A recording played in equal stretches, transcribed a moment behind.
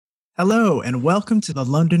Hello, and welcome to the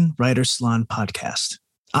London Writers' Salon podcast.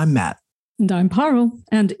 I'm Matt. And I'm Parul.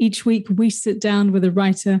 And each week we sit down with a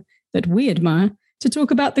writer that we admire to talk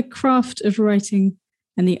about the craft of writing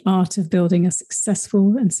and the art of building a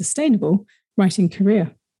successful and sustainable writing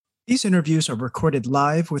career. These interviews are recorded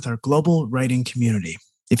live with our global writing community.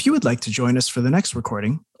 If you would like to join us for the next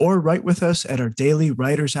recording or write with us at our daily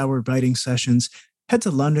Writers' Hour writing sessions, head to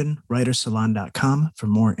londonwritersalon.com for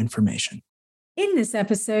more information. In this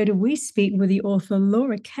episode, we speak with the author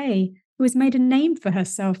Laura Kay, who has made a name for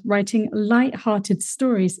herself writing light-hearted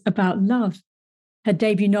stories about love. Her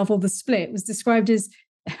debut novel, The Split, was described as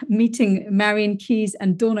meeting Marion Keyes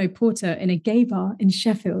and Dorno Porter in a gay bar in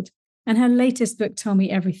Sheffield. And her latest book, Tell Me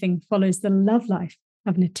Everything, follows the love life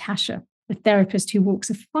of Natasha, a therapist who walks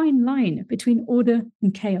a fine line between order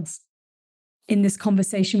and chaos. In this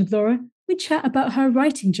conversation with Laura, we chat about her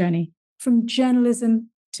writing journey, from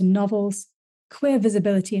journalism to novels, queer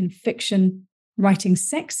visibility in fiction, writing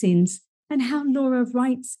sex scenes, and how Laura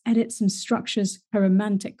writes, edits, and structures her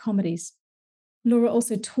romantic comedies. Laura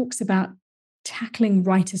also talks about tackling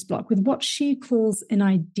writer's block with what she calls an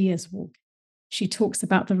ideas walk. She talks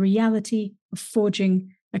about the reality of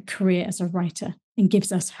forging a career as a writer and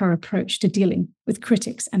gives us her approach to dealing with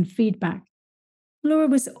critics and feedback. Laura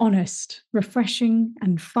was honest, refreshing,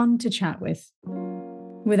 and fun to chat with.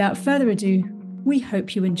 Without further ado, we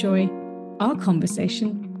hope you enjoy our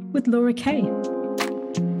conversation with Laura Kay.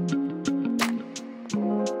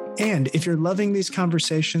 And if you're loving these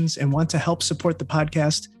conversations and want to help support the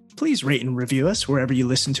podcast, please rate and review us wherever you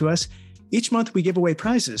listen to us. Each month, we give away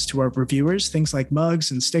prizes to our reviewers, things like mugs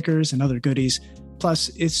and stickers and other goodies. Plus,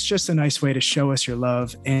 it's just a nice way to show us your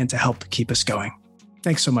love and to help keep us going.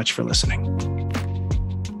 Thanks so much for listening.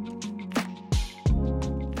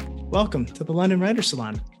 Welcome to the London Writers'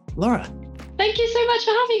 Salon. Laura. Thank you so much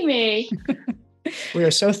for having me. We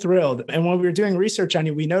are so thrilled. And when we were doing research on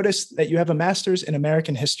you, we noticed that you have a master's in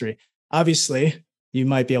American history. Obviously, you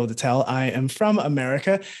might be able to tell I am from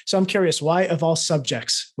America. So I'm curious, why of all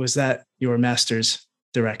subjects was that your master's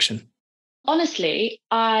direction? Honestly,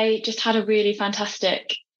 I just had a really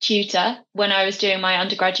fantastic tutor when I was doing my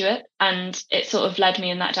undergraduate, and it sort of led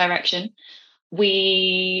me in that direction.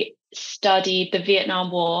 We studied the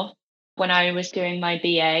Vietnam War when I was doing my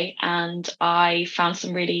BA, and I found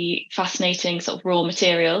some really fascinating sort of raw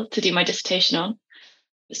material to do my dissertation on.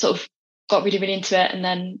 Sort of got really, really into it and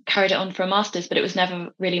then carried it on for a master's, but it was never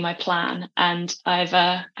really my plan. And I've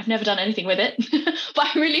never done anything with it, but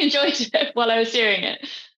I really enjoyed it while I was doing it.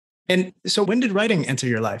 And so when did writing enter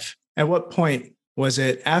your life? At what point? Was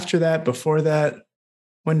it after that, before that?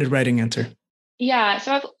 When did writing enter? Yeah,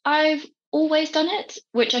 so I've always done it,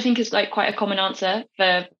 which I think is like quite a common answer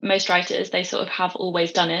for most writers. They sort of have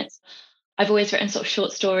always done it. I've always written sort of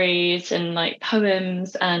short stories and like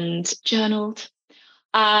poems and journaled.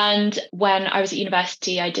 And when I was at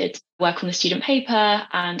university, I did work on the student paper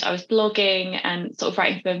and I was blogging and sort of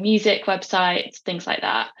writing for music websites, things like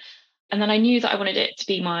that. And then I knew that I wanted it to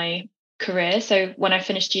be my career. So when I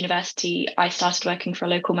finished university, I started working for a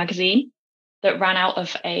local magazine that ran out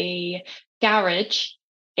of a garage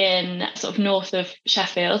in sort of north of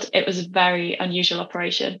Sheffield. It was a very unusual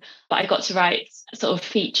operation, but I got to write sort of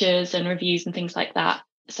features and reviews and things like that.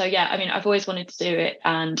 So yeah, I mean, I've always wanted to do it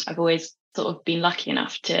and I've always sort of been lucky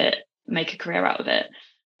enough to make a career out of it.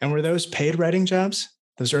 And were those paid writing jobs,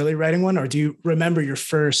 those early writing one, or do you remember your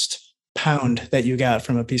first pound that you got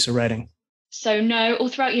from a piece of writing? So no, all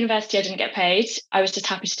throughout university, I didn't get paid. I was just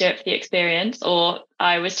happy to do it for the experience, or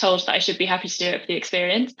I was told that I should be happy to do it for the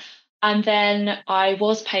experience. And then I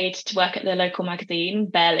was paid to work at the local magazine,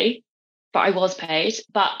 barely, but I was paid.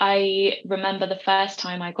 But I remember the first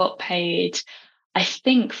time I got paid, I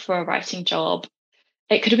think for a writing job,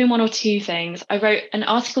 it could have been one or two things. I wrote an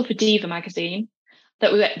article for Diva magazine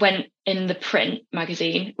that went in the print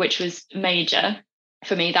magazine, which was major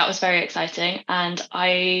for me. That was very exciting. And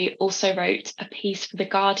I also wrote a piece for The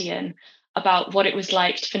Guardian about what it was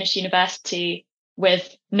like to finish university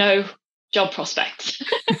with no job prospects.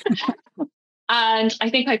 And I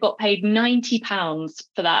think I got paid £90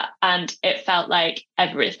 for that. And it felt like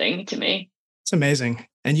everything to me. It's amazing.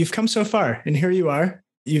 And you've come so far. And here you are.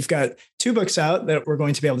 You've got 2 books out that we're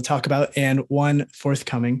going to be able to talk about and one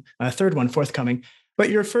forthcoming, a third one forthcoming. But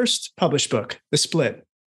your first published book, The Split,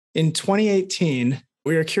 in 2018,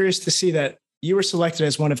 we were curious to see that you were selected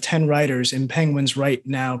as one of 10 writers in Penguin's Write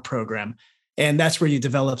Now program. And that's where you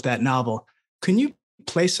developed that novel. Can you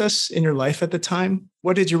place us in your life at the time?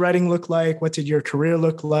 What did your writing look like? What did your career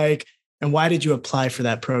look like? And why did you apply for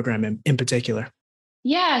that program in particular?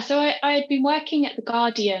 Yeah, so I had been working at The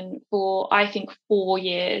Guardian for, I think, 4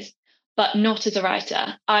 years. but not as a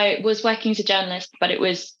writer. I was working as a journalist, but it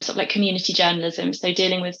was sort of like community journalism. So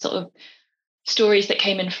dealing with sort of stories that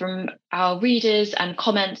came in from our readers and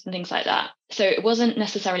comments and things like that. So it wasn't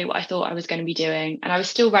necessarily what I thought I was going to be doing. And I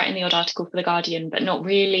was still writing the odd article for The Guardian, but not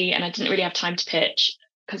really. And I didn't really have time to pitch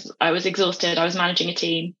because I was exhausted. I was managing a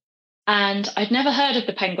team. And I'd never heard of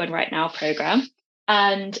the Penguin Right Now program.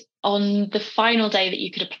 And on the final day that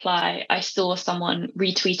you could apply, I saw someone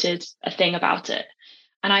retweeted a thing about it.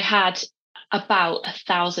 And I had about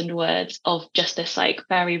 1,000 words of just this like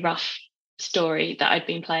very rough story that I'd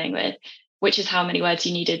been playing with, which is how many words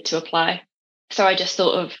you needed to apply. So I just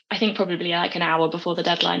sort of, I think probably like an hour before the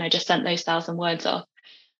deadline, I just sent those 1,000 words off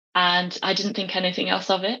and I didn't think anything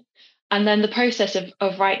else of it. And then the process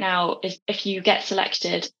of Right Now is if you get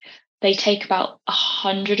selected, they take about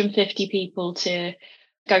 150 people to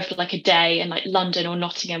go for like a day in like London or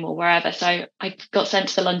Nottingham or wherever. So I got sent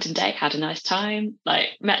to the London day, had a nice time, like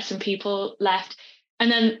met some people, left.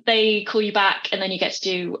 And then they call you back and then you get to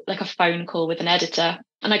do like a phone call with an editor.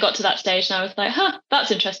 And I got to that stage and I was like,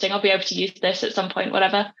 that's interesting. I'll be able to use this at some point,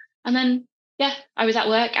 whatever. And then, yeah, I was at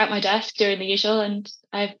work at my desk doing the usual and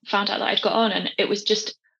I found out that I'd got on and it was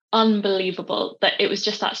just unbelievable that it was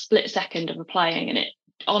just that split second of applying and it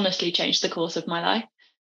honestly changed the course of my life.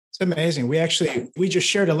 It's amazing. We just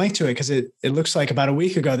shared a link to it because it looks like about a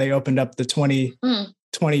week ago, they opened up the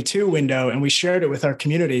 2022 window and we shared it with our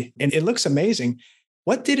community and it looks amazing.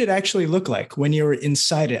 What did it actually look like when you were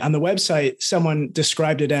inside it? On the website, someone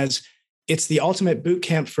described it as, it's the ultimate boot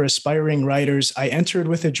camp for aspiring writers. I entered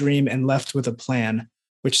with a dream and left with a plan,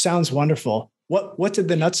 which sounds wonderful. What did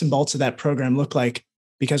the nuts and bolts of that program look like?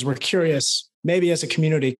 Because we're curious, maybe as a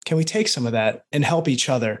community, can we take some of that and help each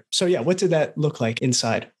other? So yeah, what did that look like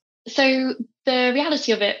inside? So the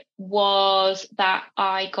reality of it was that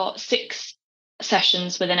I got 6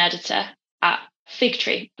 sessions with an editor at Fig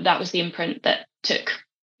Tree. That was the imprint that took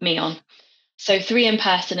me on. So 3 in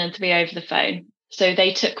person and 3 over the phone. So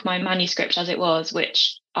they took my manuscript as it was,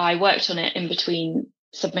 which I worked on it in between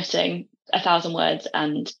submitting 1,000 words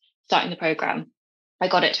and starting the program. I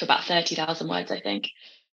got it to about 30,000 words, I think.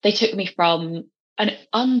 They took me from an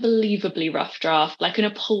unbelievably rough draft, like an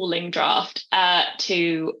appalling draft,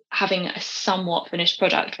 to having a somewhat finished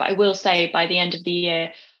product. But I will say by the end of the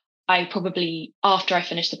year, I probably, after I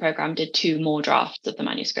finished the program, did 2 more drafts of the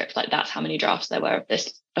manuscript. Like that's how many drafts there were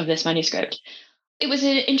of this manuscript. It was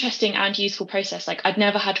an interesting and useful process. Like I'd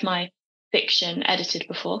never had my fiction edited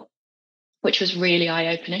before, which was really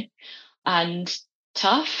eye-opening and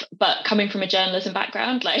tough. But coming from a journalism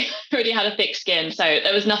background, like I already had a thick skin. So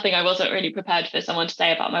there was nothing I wasn't really prepared for someone to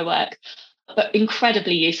say about my work, but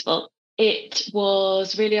incredibly useful. It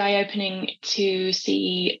was really eye-opening to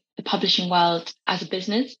see the publishing world as a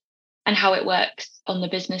business and how it works on the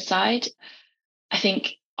business side. I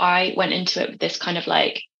think I went into it with this kind of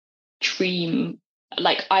like dream,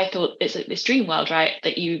 like I thought it's like this dream world, right?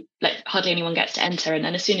 That you like hardly anyone gets to enter. And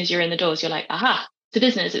then as soon as you're in the doors, you're like, aha, it's a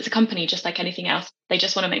business, it's a company, just like anything else. They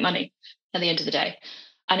just want to make money at the end of the day.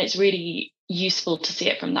 And it's really useful to see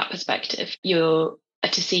it from that perspective. To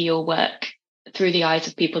see your work through the eyes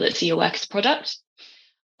of people that see your work as a product.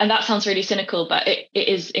 And that sounds really cynical, but it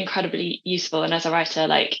is incredibly useful. And as a writer,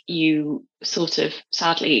 like you sort of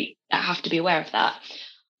sadly have to be aware of that.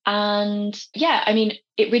 And yeah, I mean,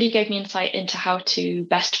 it really gave me insight into how to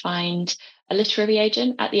best find a literary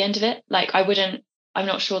agent at the end of it. Like I'm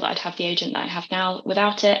not sure that I'd have the agent that I have now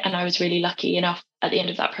without it. And I was really lucky enough at the end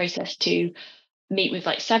of that process to meet with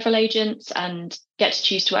like several agents and get to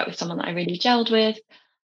choose to work with someone that I really gelled with.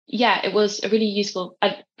 Yeah, it was a really useful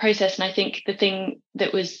process. And I think the thing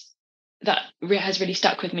that has really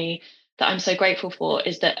stuck with me that I'm so grateful for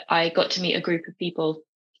is that I got to meet a group of people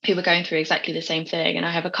who were going through exactly the same thing. And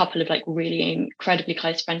I have a couple of like really incredibly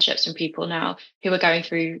close friendships from people now who are going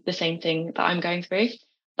through the same thing that I'm going through.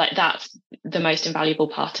 Like that's the most invaluable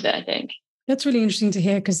part of it, I think. That's really interesting to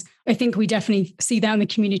hear because I think we definitely see that in the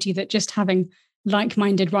community that just having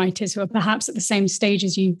like-minded writers who are perhaps at the same stage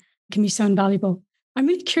as you can be so invaluable. I'm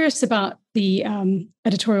really curious about the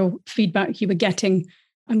editorial feedback you were getting.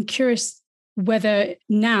 I'm curious whether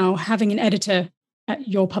now having an editor at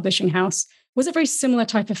your publishing house, was it very similar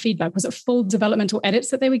type of feedback? Was it full developmental edits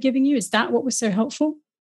that they were giving you? Is that what was so helpful?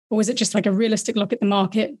 Or was it just like a realistic look at the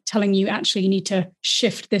market telling you actually you need to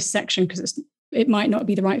shift this section because it might not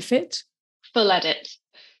be the right fit? Full edits.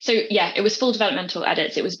 So yeah, it was full developmental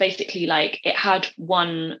edits. It was basically like it had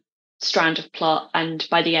one strand of plot and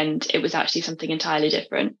by the end it was actually something entirely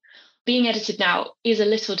different. Being edited now is a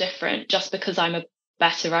little different just because I'm a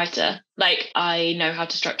better writer. Like I know how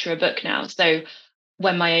to structure a book now. So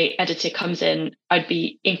when my editor comes in, I'd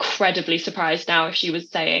be incredibly surprised now if she was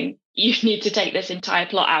saying, you need to take this entire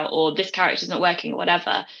plot out, or this character's not working, or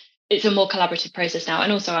whatever. It's a more collaborative process now.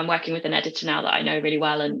 And also I'm working with an editor now that I know really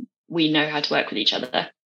well, and we know how to work with each other.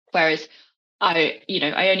 Whereas I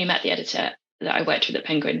only met the editor that I worked with at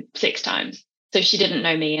Penguin 6 times. So she didn't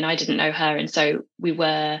know me and I didn't know her. And so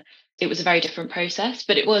it was a very different process,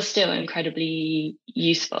 but it was still incredibly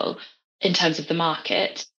useful in terms of the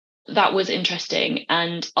market. That was interesting.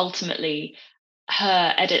 And ultimately,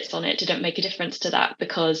 her edits on it didn't make a difference to that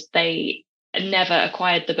because they never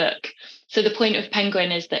acquired the book. So the point of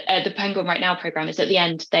Penguin is that the Penguin Right Now program is at the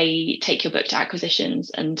end, they take your book to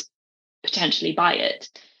acquisitions and potentially buy it.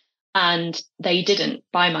 And they didn't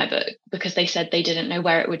buy my book because they said they didn't know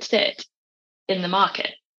where it would sit in the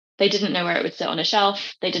market. They didn't know where it would sit on a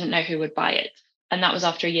shelf. They didn't know who would buy it. And that was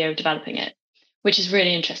after a year of developing it, which is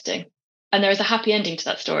really interesting. And there is a happy ending to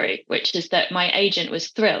that story, which is that my agent was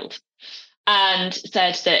thrilled and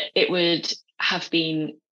said that it would have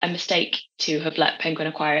been a mistake to have let Penguin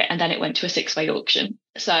acquire it. And then it went to a 6-way auction.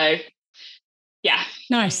 So, yeah.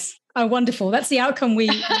 Nice. Oh, wonderful. That's the outcome we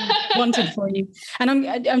wanted for you. And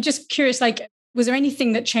I'm just curious, like, was there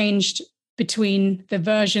anything that changed between the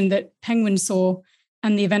version that Penguin saw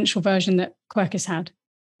and the eventual version that Quercus had?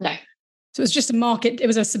 No. So it was just it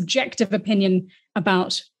was a subjective opinion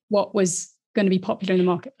about what was going to be popular in the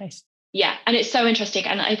marketplace. Yeah. And it's so interesting.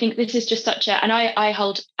 And I think this is just and I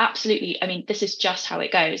hold absolutely, I mean, this is just how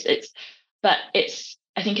it goes.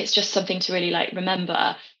 I think it's just something to really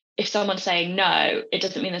remember. If someone's saying no, it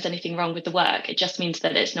doesn't mean there's anything wrong with the work. It just means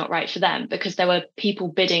that it's not right for them, because there were people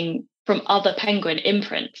bidding from other Penguin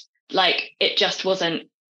imprints. It just wasn't,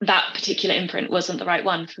 that particular imprint wasn't the right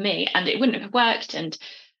one for me, and it wouldn't have worked. And,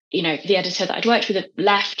 the editor that I'd worked with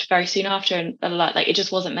left very soon after, and it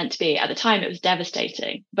just wasn't meant to be. At the time, it was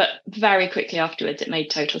devastating, but very quickly afterwards, it made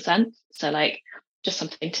total sense. So just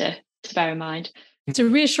something to bear in mind. It's a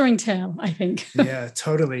reassuring tale, I think. Yeah,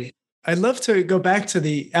 totally. I'd love to go back to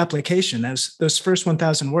the application, those first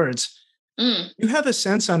 1,000 words. You have a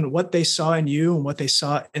sense on what they saw in you and what they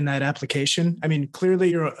saw in that application? I mean, clearly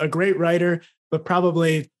you're a great writer, but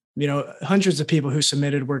probably, hundreds of people who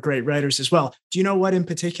submitted were great writers as well. Do you know what in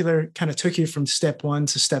particular kind of took you from step 1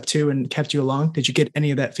 to step 2 and kept you along? Did you get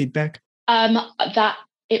any of that feedback? That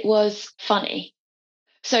it was funny.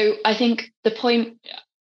 So I think the point,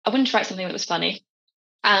 I wanted to write something that was funny,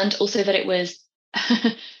 and also that it was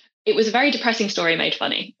it was a very depressing story made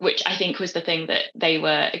funny, which I think was the thing that they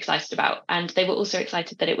were excited about. And they were also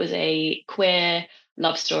excited that it was a queer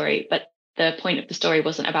love story, but the point of the story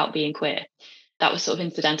wasn't about being queer. That was sort of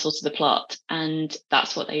incidental to the plot. And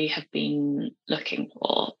that's what they have been looking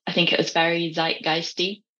for. I think it was very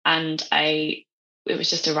zeitgeisty, and it was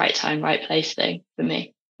just a right time, right place thing for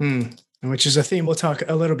me. Which is a theme we'll talk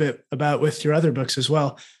a little bit about with your other books as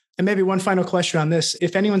well. And maybe one final question on this.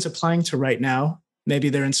 If anyone's applying to write now, maybe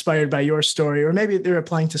they're inspired by your story, or maybe they're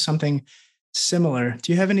applying to something similar.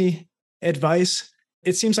 Do you have any advice?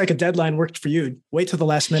 It seems like a deadline worked for you. Wait till the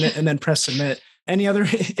last minute and then press submit. Any other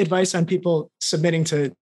advice on people submitting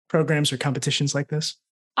to programs or competitions like this?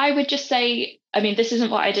 I would just say, I mean, this isn't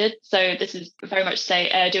what I did. So this is very much do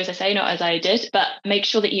as I say, not as I did, but make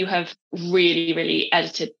sure that you have really, really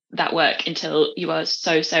edited that work until you are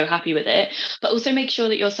so happy with it. But also make sure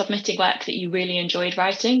that you're submitting work that you really enjoyed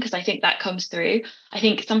writing, because I think that comes through. I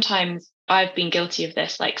think sometimes I've been guilty of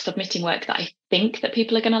this, submitting work that I think that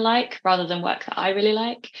people are going to like rather than work that I really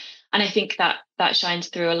like. And I think that shines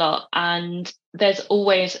through a lot. And there's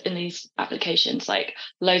always in these applications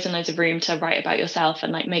loads and loads of room to write about yourself,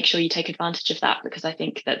 and make sure you take advantage of that, because I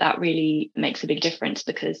think that really makes a big difference,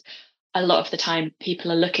 because a lot of the time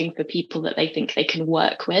people are looking for people that they think they can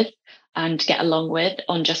work with and get along with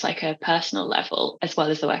on just a personal level, as well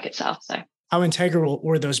as the work itself. So how integral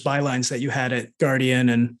were those bylines that you had at Guardian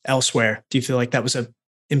and elsewhere? Do you feel like that was an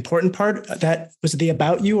important part? That was the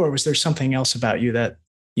about you, or was there something else about you that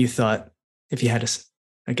you thought, if you had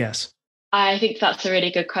a guess? I think that's a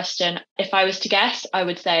really good question. If I was to guess, I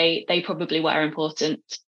would say they probably were important,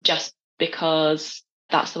 just because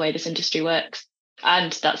that's the way this industry works.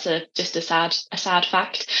 And that's just a sad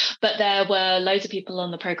fact. But there were loads of people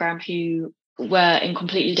on the program who were in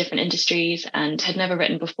completely different industries and had never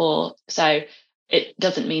written before. So it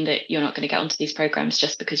doesn't mean that you're not going to get onto these programs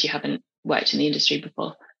just because you haven't worked in the industry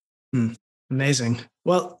before. Amazing.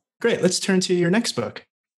 Well, great. Let's turn to your next book.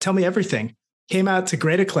 Tell Me Everything. Came out to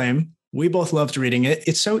great acclaim. We both loved reading it.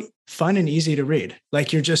 It's so fun and easy to read.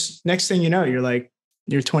 You're just, next thing you know,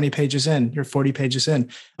 you're 20 pages in, you're 40 pages in.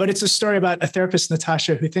 But it's a story about a therapist,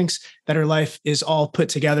 Natasha, who thinks that her life is all put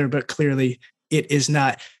together, but clearly it is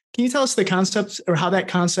not. Can you tell us the concept, or how that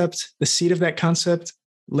concept, the seed of that concept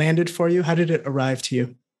landed for you? How did it arrive to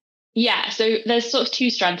you? Yeah, so there's sort of two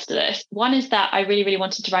strands to this. One is that I really, really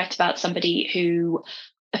wanted to write about somebody who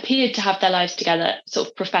appeared to have their lives together sort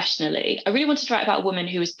of professionally. I really wanted to write about a woman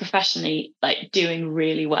who was professionally like doing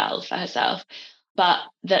really well for herself, but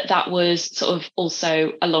that was sort of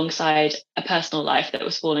also alongside a personal life that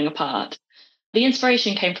was falling apart. The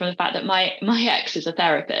inspiration came from the fact that my ex is a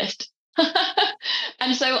therapist.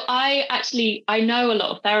 And so I know a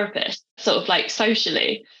lot of therapists sort of like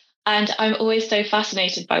socially, and I'm always so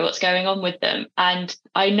fascinated by what's going on with them. And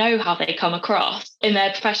I know how they come across in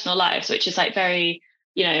their professional lives, which is like very,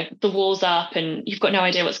 the wall's up and you've got no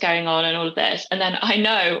idea what's going on and all of this. And then I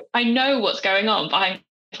know what's going on behind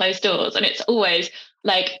closed doors. And it's always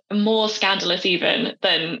like more scandalous even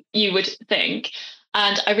than you would think.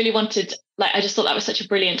 And I really wanted, I just thought that was such a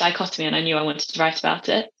brilliant dichotomy and I knew I wanted to write about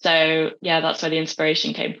it. So yeah, that's where the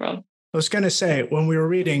inspiration came from. I was going to say, when we were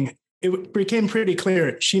reading, it became pretty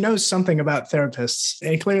clear she knows something about therapists.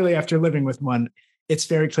 And clearly after living with one, it's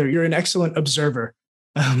very clear. You're an excellent observer.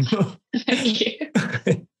 Thank you.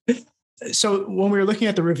 So when we were looking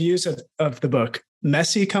at the reviews of the book,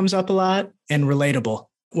 messy comes up a lot and relatable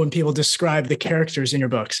when people describe the characters in your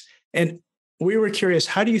books. And we were curious,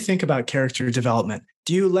 how do you think about character development?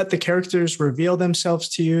 Do you let the characters reveal themselves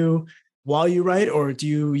to you while you write, or do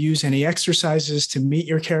you use any exercises to meet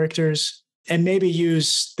your characters? And maybe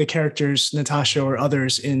use the characters, Natasha or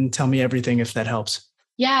others, in Tell Me Everything, if that helps.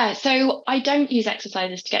 Yeah, so I don't use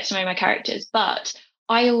exercises to get to know my characters, but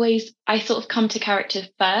I sort of come to characters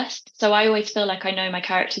first. So I always feel like I know my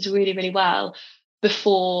characters really, really well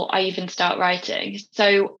before I even start writing.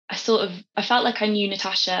 So I felt like I knew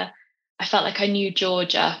Natasha, I felt like I knew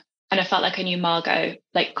Georgia, and I felt like I knew Margot,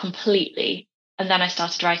 like completely. And then I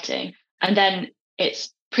started writing. And then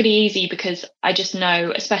it's pretty easy because I just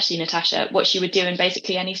know, especially Natasha, what she would do in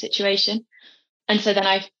basically any situation. And so then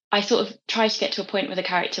I sort of try to get to a point with a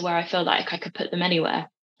character where I feel like I could put them anywhere.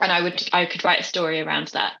 And I could write a story around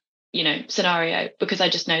that, scenario because I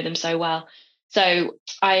just know them so well. So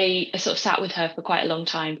I sort of sat with her for quite a long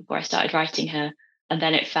time before I started writing her. And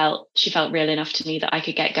then she felt real enough to me that I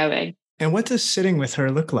could get going. And what does sitting with her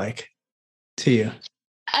look like to you?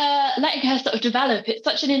 Letting her sort of develop.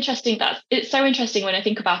 It's so interesting when I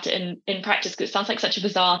think about it in practice, because it sounds like such a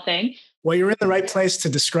bizarre thing. Well, you're in the right place to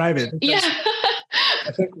describe it. Yeah.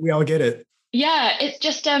 I think we all get it. Yeah, it's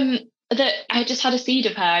just that I just had a seed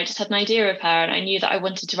of her. I just had an idea of her, and I knew that I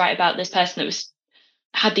wanted to write about this person that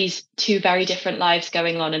had these two very different lives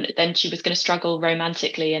going on, and then she was going to struggle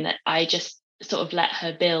romantically, and I just sort of let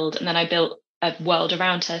her build, and then I built a world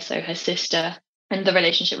around her. So her sister and the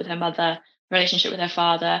relationship with her mother, relationship with her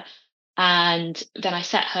father, and then I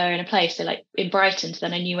set her in a place, so like in Brighton. So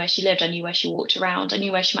then I knew where she lived, I knew where she walked around, I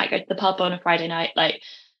knew where she might go to the pub on a Friday night. Like,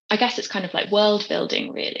 I guess it's kind of like world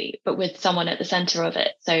building really, but with someone at the center of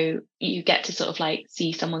it. So you get to sort of like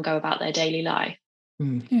see someone go about their daily life.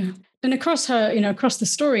 Yeah. And across across the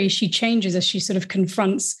story, she changes as she sort of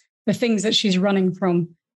confronts the things that she's running from,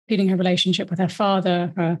 including her relationship with her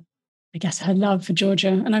father, her love for Georgia.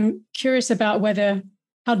 And I'm curious about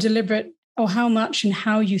how deliberate or how much and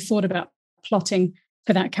how you thought about plotting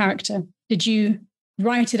for that character. Did you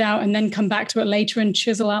write it out and then come back to it later and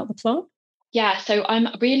chisel out the plot? Yeah, so I'm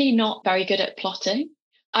really not very good at plotting.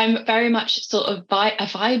 I'm very much sort of a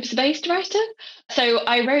vibes-based writer. So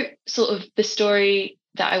I wrote sort of the story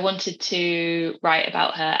that I wanted to write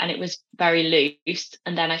about her, and it was very loose.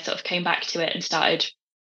 And then I sort of came back to it and started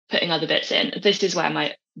putting other bits in. This is where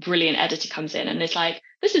my brilliant editor comes in and it's like,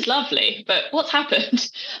 this is lovely, but what's happened?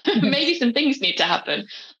 Maybe some things need to happen.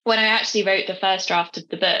 When I actually wrote the first draft of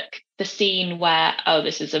the book, the scene where,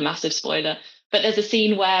 this is a massive spoiler, but there's a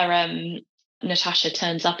scene where Natasha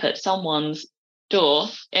turns up at someone's door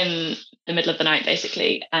in the middle of the night,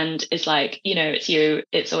 basically, and is like, it's you,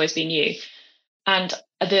 it's always been you. And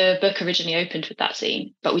the book originally opened with that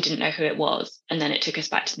scene, but we didn't know who it was. And then it took us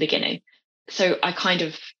back to the beginning. So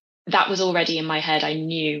that was already in my head. I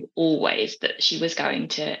knew always that she was going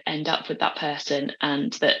to end up with that person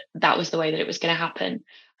and that was the way that it was going to happen.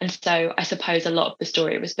 And so I suppose a lot of the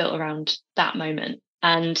story was built around that moment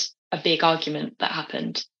and a big argument that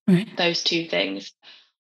happened, right. Those two things.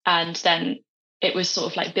 And then it was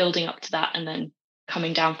sort of like building up to that and then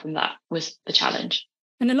coming down from that was the challenge.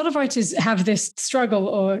 And a lot of writers have this struggle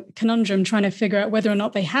or conundrum trying to figure out whether or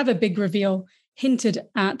not they have a big reveal hinted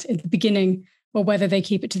at the beginning or whether they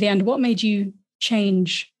keep it to the end. What made you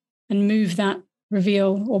change and move that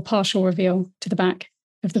reveal or partial reveal to the back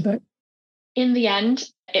of the book? In the end,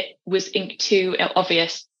 it was too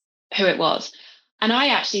obvious who it was. And I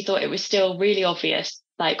actually thought it was still really obvious,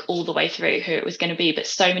 like all the way through who it was going to be. But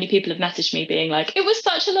so many people have messaged me being like, it was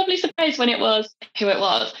such a lovely surprise when it was who it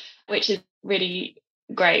was. which is really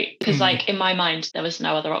great because like in my mind there was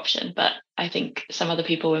no other option, but I think some other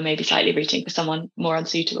people were maybe slightly reaching for someone more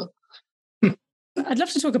unsuitable. I'd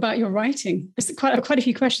love to talk about your writing. There's quite a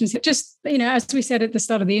few questions. Just, as we said at the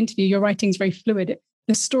start of the interview, your writing is very fluid.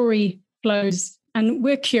 The story flows, and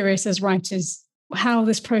we're curious as writers how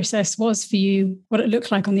this process was for you, what it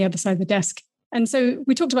looked like on the other side of the desk. And so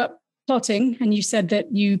we talked about plotting, and you said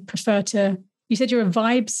that you you said you're a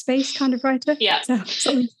vibe space kind of writer? Yeah.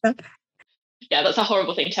 So, yeah, that's a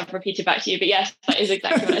horrible thing to have repeated back to you, but yes, that is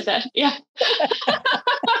exactly what I said. Yeah.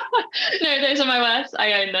 No, those are my words.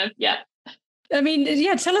 I own them. Yeah. I mean,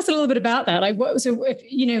 yeah, tell us a little bit about that. Like,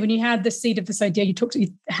 when you had the seed of this idea, you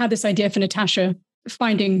had this idea for Natasha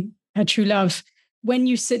finding her true love. When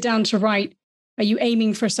you sit down to write, are you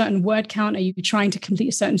aiming for a certain word count? Are you trying to complete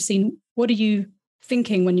a certain scene? What are you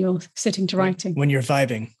thinking when you're sitting to writing? When you're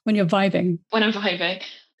vibing. When you're vibing. When I'm vibing.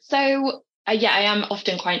 So, yeah, I am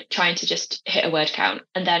often quite trying to just hit a word count.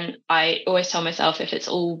 And then I always tell myself if it's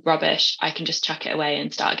all rubbish, I can just chuck it away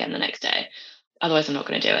and start again the next day. Otherwise, I'm not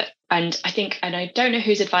going to do it. And I don't know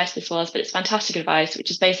whose advice this was, but it's fantastic advice, which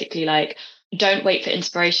is basically like, don't wait for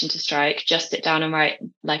inspiration to strike, just sit down and write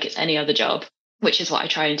like it's any other job, which is what I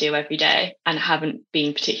try and do every day and haven't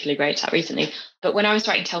been particularly great at recently. But when I was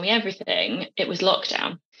writing Tell Me Everything, it was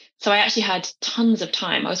lockdown. So I actually had tons of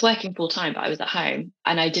time. I was working full time, but I was at home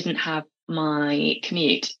and I didn't have my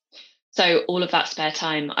commute. So all of that spare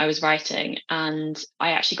time I was writing, and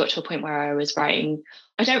I actually got to a point where I was writing.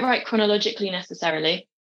 I don't write chronologically necessarily.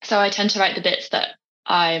 So I tend to write the bits that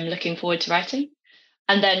I'm looking forward to writing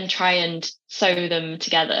and then try and sew them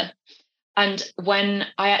together. And when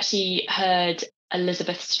I actually heard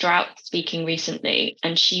Elizabeth Strout speaking recently,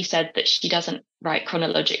 and she said that she doesn't write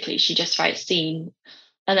chronologically, she just writes scene.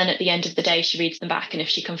 And then at the end of the day, she reads them back. And if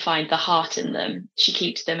she can find the heart in them, she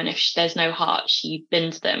keeps them. And if there's no heart, she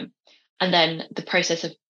bins them. And then the process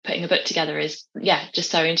of putting a book together is, just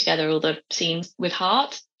sewing together all the scenes with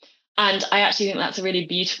heart. And I actually think that's a really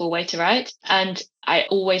beautiful way to write. And I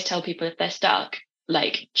always tell people if they're stuck,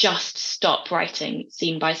 like, just stop writing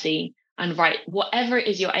scene by scene and write whatever it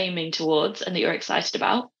is you're aiming towards and that you're excited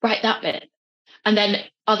about, write that bit. And then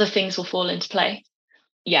other things will fall into place.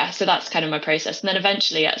 Yeah, so that's kind of my process. And then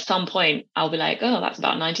eventually at some point, I'll be like, oh, that's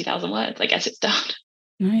about 90,000 words. I guess it's done.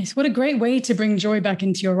 Nice. What a great way to bring joy back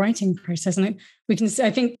into your writing process. And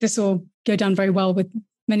I think this will go down very well with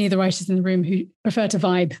many of the writers in the room who prefer to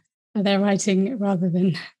vibe their writing rather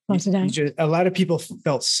than plot it out. A lot of people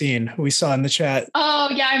felt seen. We saw in the chat. Oh,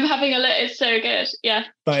 yeah, I'm having a look. It's so good. Yeah.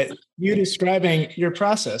 But you describing your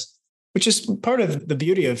process, which is part of the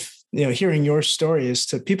beauty of hearing your story, is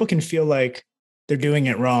to people can feel like they're doing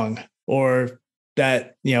it wrong or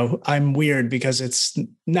that, I'm weird because it's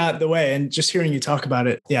not the way. And just hearing you talk about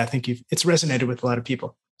it, I think it's resonated with a lot of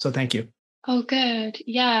people. So thank you. Oh, good.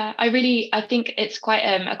 Yeah, I think it's quite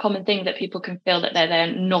a common thing that people can feel that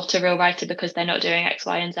they're not a real writer because they're not doing X,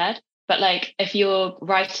 Y, and Z. But like, if you're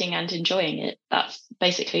writing and enjoying it, that's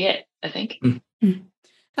basically it, I think. Mm-hmm.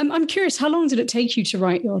 I'm curious, how long did it take you to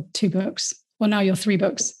write your 2 books? Or now your 3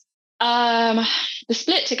 books? The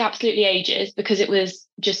split took absolutely ages because it was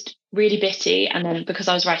just really bitty. And then because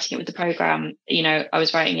I was writing it with the program, I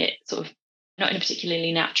was writing it sort of not in a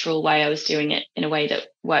particularly natural way. I was doing it in a way that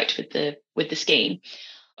worked with the scheme.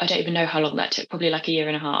 I don't even know how long that took, probably like a year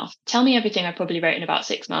and a half. Tell Me Everything I probably wrote in about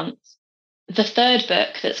 6 months. The 3rd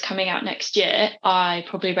book that's coming out next year, I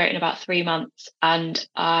probably wrote in about 3 months. And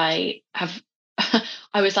I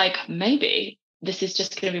was like, maybe this is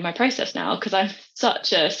just going to be my process now because I'm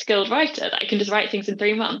such a skilled writer that I can just write things in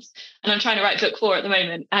 3 months. And I'm trying to write book 4 at the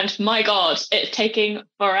moment. And my God, it's taking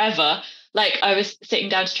forever. Like, I was sitting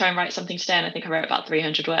down to try and write something today and I think I wrote about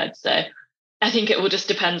 300 words. So I think it all just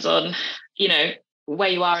depends on, where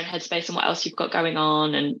you are in headspace and what else you've got going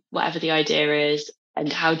on and whatever the idea is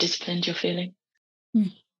and how disciplined you're feeling.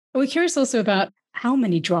 We're curious also about how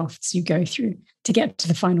many drafts you go through to get to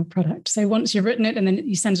the final product. So once you've written it and then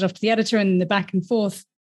you send it off to the editor and the back and forth,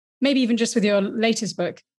 maybe even just with your latest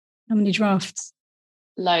book, how many drafts?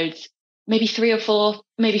 Loads, maybe 3 or 4,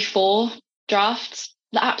 maybe 4 drafts.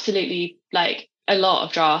 Absolutely, like a lot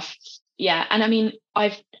of drafts. Yeah. And I mean,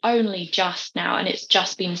 I've only just now, and it's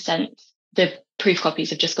just been sent, the proof copies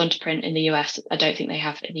have just gone to print in the US. I don't think they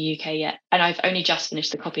have in the UK yet. And I've only just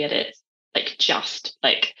finished the copy edits.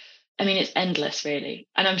 It's endless really.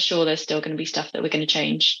 And I'm sure there's still going to be stuff that we're going to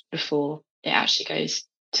change before it actually goes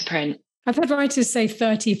to print. I've had writers say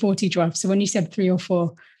 30, 40 drafts. So when you said 3 or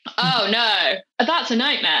 4. Oh, no, that's a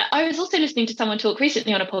nightmare. I was also listening to someone talk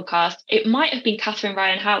recently on a podcast. It might have been Catherine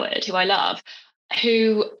Ryan Howard, who I love,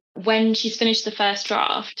 who, when she's finished the first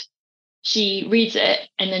draft, she reads it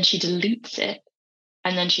and then she deletes it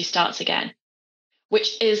and then she starts again,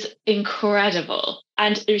 which is incredible.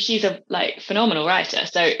 And she's a phenomenal writer.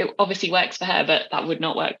 So it obviously works for her, but that would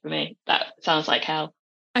not work for me. That sounds like hell.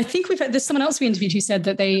 I think there's someone else we interviewed who said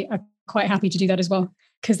that they are quite happy to do that as well,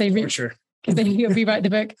 because they rewrite the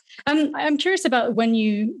book. I'm curious about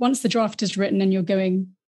once the draft is written and you're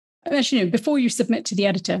going, actually, no, before you submit to the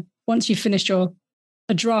editor, once you've finished a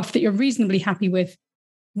draft that you're reasonably happy with,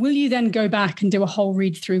 will you then go back and do a whole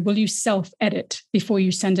read through? Will you self-edit before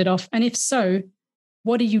you send it off? And if so,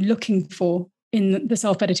 what are you looking for in the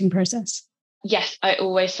self-editing process? Yes, I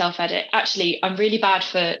always self-edit. Actually, I'm really bad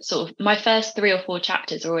for sort of my first 3 or 4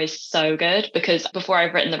 chapters are always so good, because before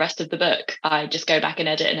I've written the rest of the book, I just go back and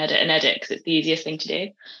edit because it's the easiest thing to do.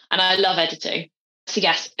 And I love editing. So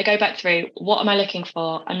yes, I go back through. What am I looking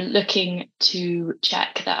for? I'm looking to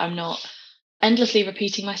check that I'm not endlessly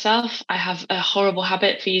repeating myself. I have a horrible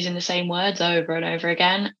habit for using the same words over and over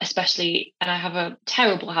again, especially, and I have a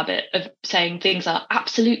terrible habit of saying things are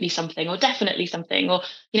absolutely something or definitely something or,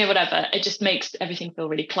 whatever. It just makes everything feel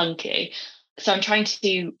really clunky. So I'm trying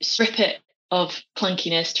to strip it of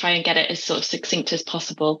clunkiness, try and get it as sort of succinct as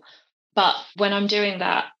possible. But when I'm doing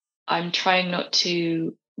that, I'm trying not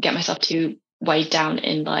to get myself too weighed down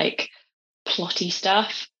in plotty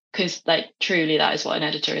stuff, because truly that is what an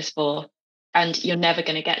editor is for. And you're never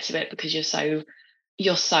going to get to it because you're so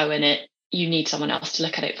in it. You need someone else to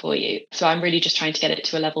look at it for you. So I'm really just trying to get it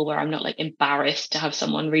to a level where I'm not embarrassed to have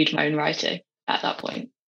someone read my own writing at that point.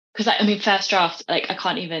 Because first drafts, I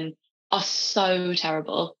can't even, are so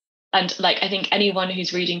terrible. And I think anyone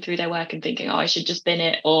who's reading through their work and thinking, oh, I should just bin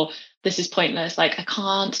it, or this is pointless, I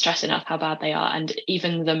can't stress enough how bad they are. And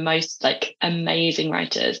even the most amazing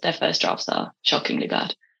writers, their first drafts are shockingly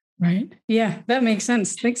bad. Right. Yeah, that makes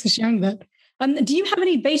sense. Thanks for sharing that. Do you have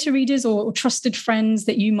any beta readers or trusted friends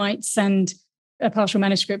that you might send a partial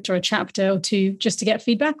manuscript or a chapter or two just to get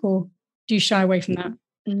feedback, or do you shy away from that?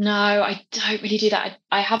 No, I don't really do that.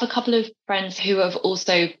 I have a couple of friends who have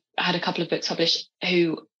also had a couple of books published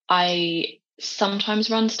who I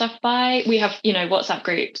sometimes run stuff by. We have, WhatsApp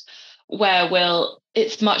groups where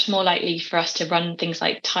it's much more likely for us to run things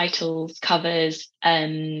like titles, covers,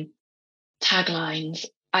 taglines,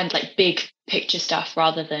 and big picture stuff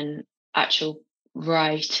rather than actual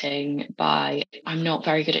writing I'm not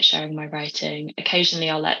very good at sharing my writing. Occasionally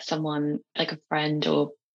I'll let someone, a friend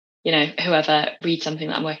or whoever, read something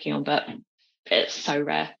that I'm working on, but it's so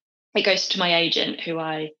rare. It goes to my agent, who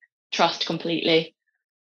I trust completely,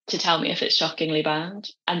 to tell me if it's shockingly bad,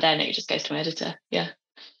 and then it just goes to my editor. Yeah.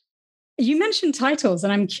 You mentioned titles,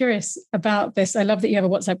 and I'm curious about this. I love that you have a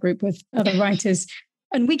WhatsApp group with other writers,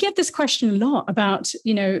 and we get this question a lot about,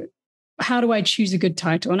 how do I choose a good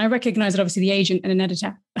title? And I recognize that obviously the agent and an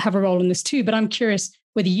editor have a role in this too, but I'm curious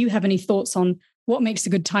whether you have any thoughts on what makes a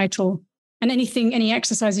good title, and any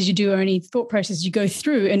exercises you do or any thought processes you go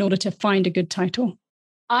through in order to find a good title.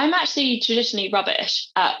 I'm actually traditionally rubbish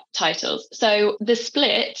at titles. So The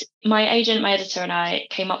Split, my agent, my editor, and I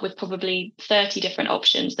came up with probably 30 different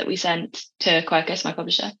options that we sent to Quercus, my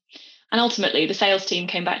publisher. And ultimately, the sales team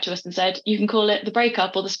came back to us and said, you can call it The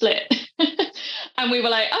Breakup or The Split. And we were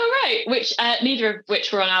like, oh, right, which neither of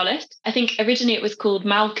which were on our list. I think originally it was called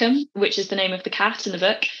Malcolm, which is the name of the cat in the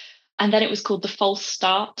book. And then it was called The False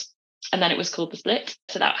Start. And then it was called The Split.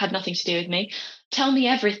 So that had nothing to do with me. Tell Me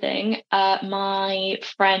Everything, my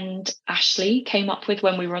friend Ashley came up with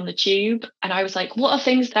when we were on the tube. And I was like, what are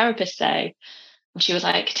things therapists say? And she was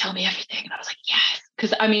like, Tell Me Everything. And I was like, yes.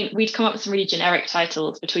 Because we'd come up with some really generic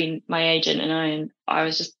titles between my agent and I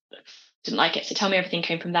was just didn't like it. So Tell Me Everything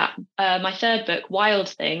came from that. My third book, Wild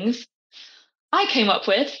Things, I came up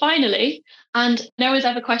with finally, and no one's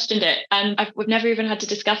ever questioned it. And we've never even had to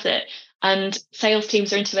discuss it. And sales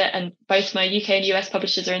teams are into it, and both my UK and US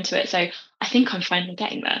publishers are into it. So I think I'm finally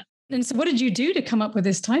getting there. And so what did you do to come up with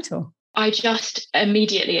this title? I just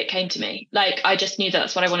immediately, it came to me. I just knew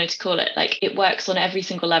that's what I wanted to call it. It works on every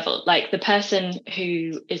single level. The person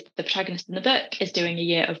who is the protagonist in the book is doing a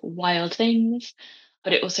year of wild things,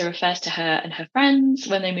 but it also refers to her and her friends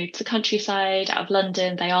when they moved to the countryside out of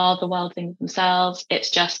London. They are the wild things themselves.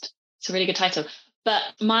 It's a really good title. But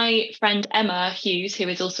my friend Emma Hughes, who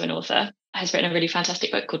is also an author, has written a really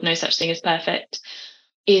fantastic book called No Such Thing as Perfect,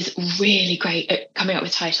 is really great at coming up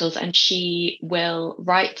with titles, and she will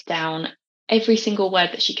write down every single word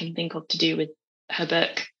that she can think of to do with her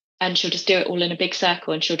book, and she'll just do it all in a big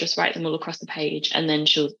circle, and she'll just write them all across the page, and then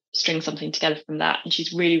she'll string something together from that. And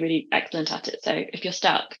she's really, really excellent at it. So if you're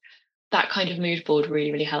stuck, that kind of mood board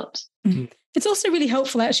really, really helps. Mm-hmm. It's also really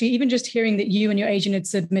helpful, actually, even just hearing that you and your agent had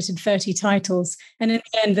submitted 30 titles, and in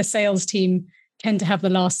the end, the sales team tend to have the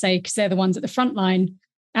last say because they're the ones at the front line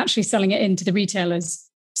actually selling it into the retailers.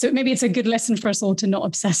 So maybe it's a good lesson for us all to not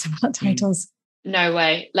obsess about titles. No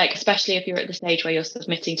way. Like, especially if you're at the stage where you're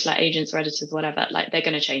submitting to like agents or editors, whatever, like they're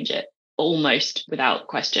going to change it almost without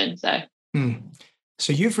question.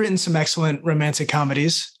 So you've written some excellent romantic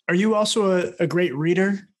comedies. Are you also a great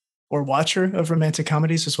reader or watcher of romantic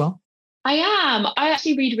comedies as well? I am. I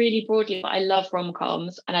actually read really broadly, but I love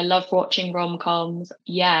rom-coms and I love watching rom-coms.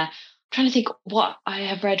 Yeah. I'm trying to think what I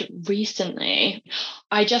have read recently.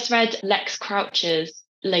 I just read Lex Crouch's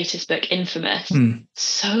latest book, Infamous.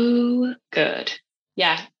 So good.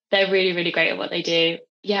 Yeah, they're really, really great at what they do.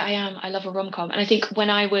 Yeah, I am. I love a rom-com. And I think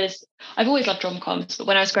I've always loved rom-coms, but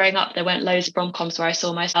when I was growing up, there weren't loads of rom-coms where I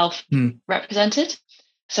saw myself represented.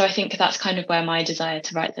 So I think that's kind of where my desire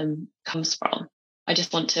to write them comes from. I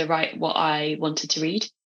just want to write what I wanted to read.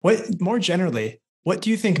 More generally, what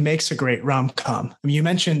do you think makes a great rom-com? I mean, you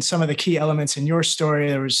mentioned some of the key elements in your story.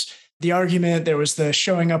 There was the argument, there was the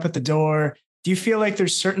showing up at the door. Do you feel like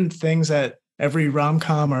there's certain things that every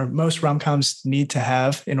rom-com or most rom-coms need to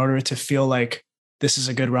have in order to feel like this is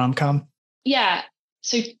a good rom-com? Yeah.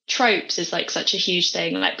 So tropes is like such a huge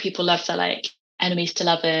thing. Like people love to like enemies to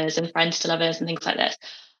lovers and friends to lovers and things like this.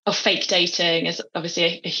 Or fake dating is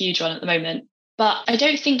obviously a huge one at the moment. But I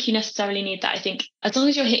don't think you necessarily need that. I think as long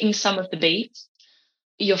as you're hitting some of the beats,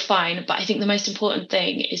 you're fine. But I think the most important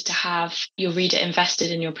thing is to have your reader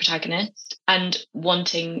invested in your protagonist and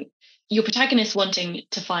your protagonist wanting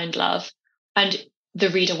to find love and the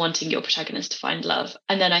reader wanting your protagonist to find love.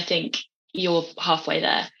 And then I think you're halfway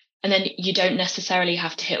there. And then you don't necessarily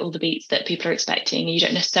have to hit all the beats that people are expecting. You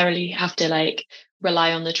don't necessarily have to like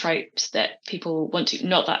rely on the tropes that people want to.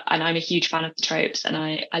 Not that, and I'm a huge fan of the tropes and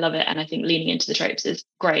I love it. And I think leaning into the tropes is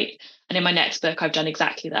great. And in my next book, I've done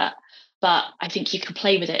exactly that. But I think you can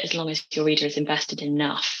play with it as long as your reader is invested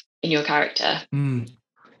enough in your character.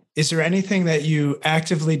 Is there anything that you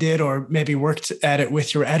actively did or maybe worked at it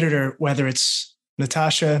with your editor, whether it's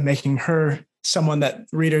Natasha, making her someone that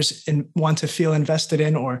readers want to feel invested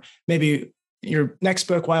in, or maybe your next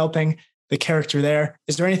book, Wild Thing, the character there?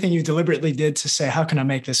 Is there anything you deliberately did to say, how can I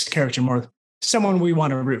make this character more someone we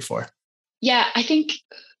want to root for? Yeah, I think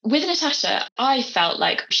with Natasha, I felt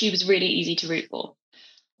like she was really easy to root for.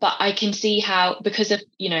 But I can see how, because of,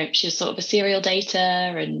 she's sort of a serial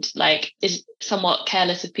dater and like is somewhat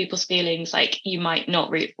careless of people's feelings, like you might not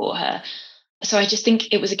root for her. So I just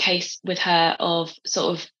think it was a case with her of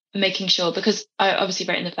sort of making sure, because I obviously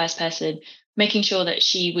wrote in the first person, making sure that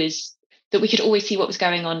that we could always see what was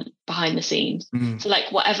going on behind the scenes. So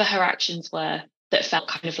like whatever her actions were that felt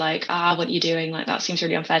kind of like, what are you doing? Like that seems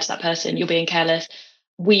really unfair to that person. You're being careless.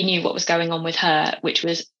 We knew what was going on with her, which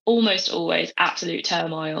was almost always absolute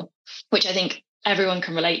turmoil, which I think everyone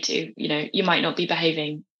can relate to. You might not be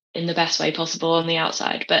behaving in the best way possible on the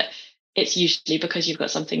outside, but it's usually because you've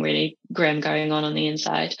got something really grim going on the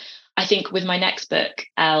inside. I think with my next book,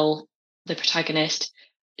 Elle, the protagonist,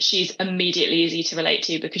 she's immediately easy to relate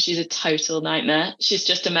to because she's a total nightmare. She's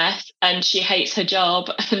just a mess and she hates her job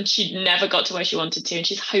and she never got to where she wanted to and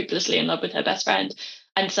she's hopelessly in love with her best friend.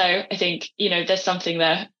 And so I think, there's something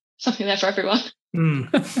there for everyone.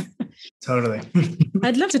 Totally.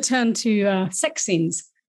 I'd love to turn to sex scenes.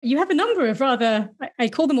 You have a number of I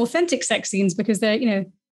call them authentic sex scenes because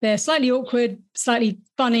they're slightly awkward, slightly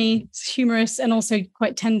funny, humorous, and also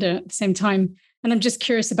quite tender at the same time. And I'm just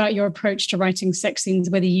curious about your approach to writing sex scenes,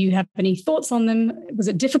 whether you have any thoughts on them. Was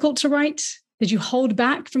it difficult to write? Did you hold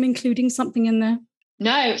back from including something in there?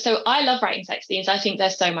 No, so I love writing sex scenes. I think they're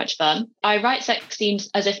so much fun. I write sex scenes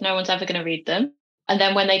as if no one's ever going to read them. And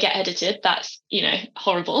then when they get edited, that's,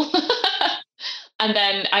 horrible. And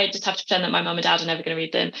then I just have to pretend that my mum and dad are never going to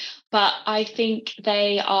read them. But I think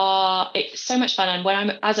it's so much fun. And when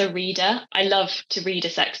I'm, as a reader, I love to read a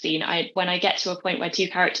sex scene. When I get to a point where two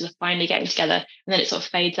characters are finally getting together and then it sort of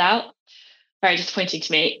fades out, very disappointing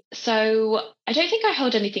to me. So I don't think I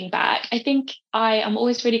hold anything back. I think I am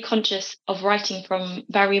always really conscious of writing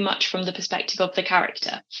very much from the perspective of the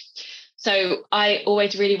character. So I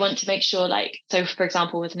always really want to make sure, so for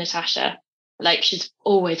example, with Natasha, she's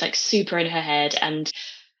always super in her head and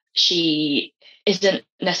she isn't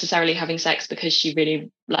necessarily having sex because she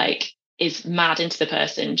really is mad into the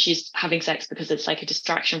person. She's having sex because it's a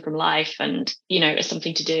distraction from life and, it's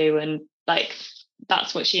something to do. And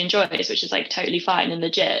that's what she enjoys, which is totally fine and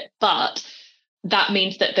legit. But that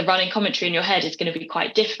means that the running commentary in your head is going to be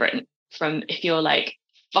quite different from if you're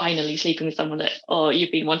finally sleeping with someone or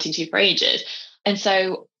you've been wanting to for ages. And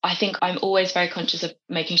so I think I'm always very conscious of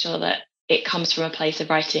making sure that it comes from a place of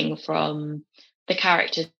writing from the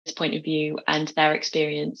character's point of view and their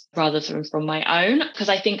experience rather than from my own. Because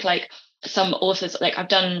I think some authors, like I've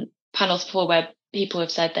done panels before where people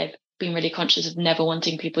have said they've been really conscious of never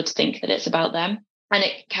wanting people to think that it's about them. And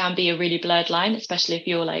it can be a really blurred line, especially if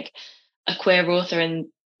you're like a queer author in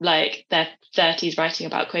like their 30s writing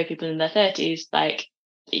about queer people in their 30s. Like,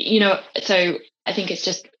 so I think it's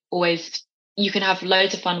just always, you can have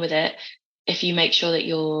loads of fun with it if you make sure that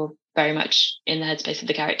you're very much in the headspace of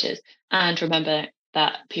the characters and remember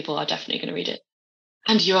that people are definitely going to read it.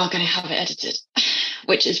 And you are going to have it edited,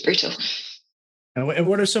 which is brutal. And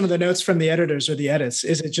what are some of the notes from the editors or the edits?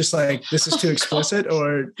 Is it just like, this is too explicit,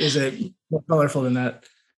 or is it more colorful than that?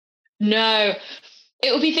 No,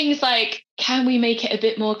 it will be things like, can we make it a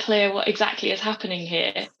bit more clear what exactly is happening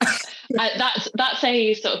here? That's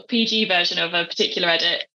a sort of PG version of a particular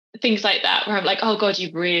edit. Things like that, where I'm like, oh God,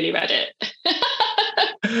 you've really read it.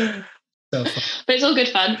 But it's all good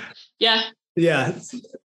fun. Yeah. Yeah.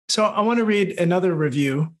 So I want to read another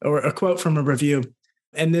review, or a quote from a review.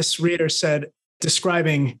 And this reader said,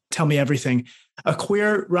 describing Tell Me Everything, a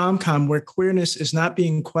queer rom-com where queerness is not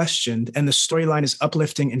being questioned and the storyline is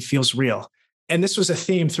uplifting and feels real. And this was a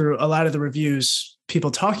theme through a lot of the reviews, people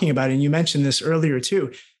talking about it. And you mentioned this earlier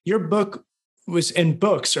too. Your book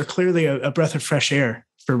books are clearly a breath of fresh air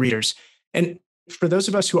for readers. And for those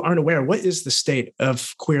of us who aren't aware, what is the state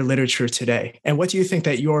of queer literature today? And what do you think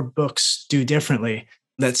that your books do differently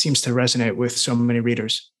that seems to resonate with so many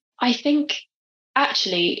readers? I think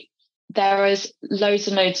actually there is loads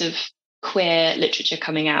and loads of queer literature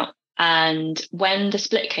coming out. And when The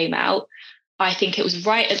Split came out, I think it was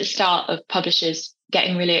right at the start of publishers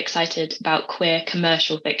getting really excited about queer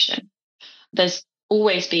commercial fiction. There's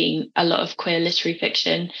always been a lot of queer literary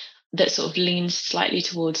fiction that sort of leans slightly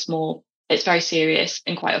towards more, it's very serious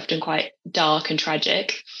and quite often quite dark and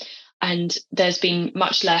tragic. And there's been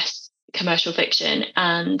much less commercial fiction.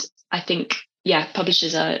 And I think,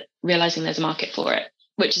 publishers are realizing there's a market for it,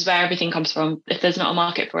 which is where everything comes from. If there's not a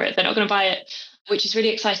market for it, they're not going to buy it, which is really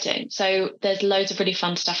exciting. So there's loads of really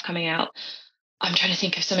fun stuff coming out. I'm trying to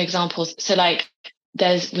think of some examples. So like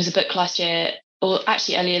was a book last year, or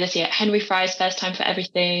actually earlier this year, Henry Fry's First Time for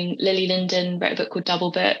Everything. Lily Linden wrote a book called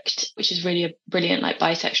Double Booked, which is really a brilliant like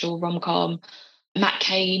bisexual rom-com. Matt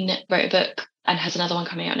Cain wrote a book and has another one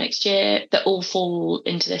coming out next year that all fall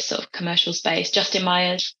into this sort of commercial space. Justin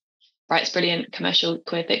Myers writes brilliant commercial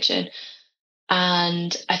queer fiction.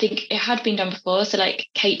 And I think it had been done before. So like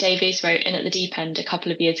Kate Davies wrote In at the Deep End a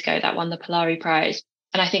couple of years ago that won the Polari Prize.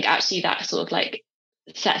 And I think actually that sort of like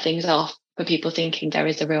set things off for people thinking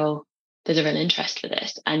there's a real interest for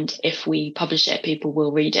this. And if we publish it, people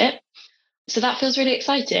will read it. So that feels really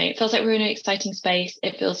exciting. It feels like we're in an exciting space.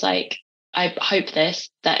 It feels like, I hope that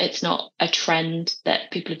it's not a trend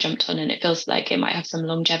that people have jumped on, and it feels like it might have some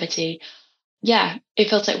longevity. Yeah, it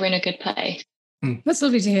feels like we're in a good place. That's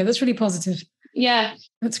lovely to hear. That's really positive. Yeah.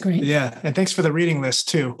 That's great. Yeah. And thanks for the reading list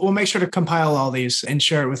too. We'll make sure to compile all these and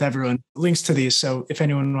share it with everyone, links to these. So if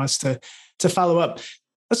anyone wants to follow up,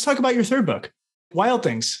 let's talk about your third book, Wild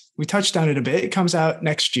Things. We touched on it a bit. It comes out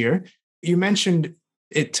next year. You mentioned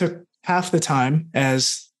it took half the time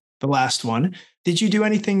as the last one. Did you do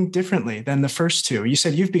anything differently than the first two? You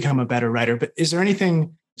said you've become a better writer, but is there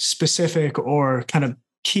anything specific or kind of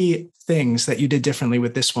key things that you did differently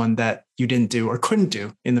with this one that you didn't do or couldn't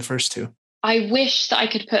do in the first two? I wish that I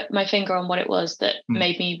could put my finger on what it was that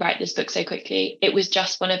made me write this book so quickly. It was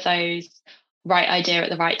just one of those right idea at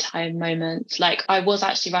the right time moments. Like I was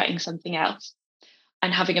actually writing something else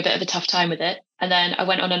and having a bit of a tough time with it. And then I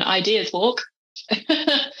went on an ideas walk,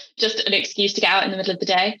 just an excuse to get out in the middle of the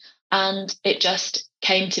day. And it just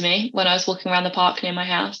came to me when I was walking around the park near my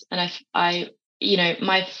house. And I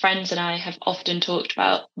my friends and I have often talked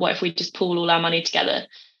about what if we just pool all our money together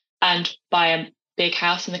and buy a big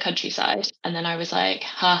house in the countryside. And then I was like,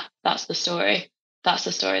 that's the story. That's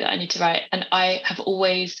the story that I need to write. And I have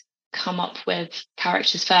always come up with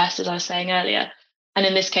characters first, as I was saying earlier. And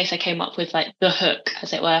in this case, I came up with like the hook,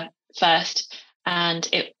 as it were, first. And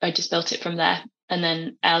I just built it from there. And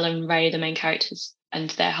then Elle and Ray, the main characters, and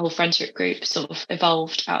their whole friendship group sort of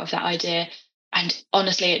evolved out of that idea. And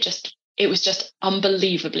honestly, it was just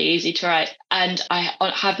unbelievably easy to write. And I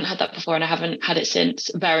haven't had that before, and I haven't had it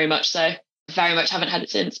since, very much so. Very much haven't had it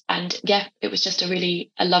since. And yeah, it was just a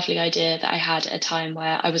lovely idea that I had at a time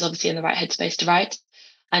where I was obviously in the right headspace to write.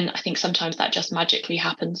 And I think sometimes that just magically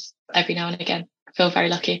happens every now and again. I feel very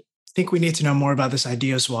lucky. I think we need to know more about this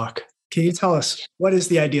ideas walk. Can you tell us, what is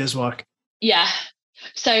the ideas walk? Yeah.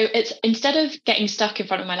 So it's, instead of getting stuck in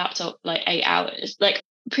front of my laptop like 8 hours, like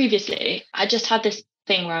previously, I just had this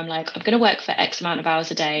thing where I'm like, I'm going to work for X amount of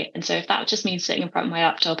hours a day. And so if that just means sitting in front of my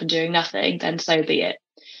laptop and doing nothing, then so be it.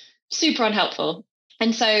 Super unhelpful.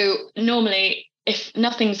 And so normally if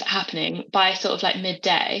nothing's happening by sort of like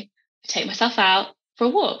midday, I take myself out for a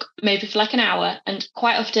walk, maybe for like an hour. And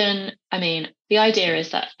quite often, I mean, the idea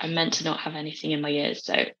is that I'm meant to not have anything in my ears.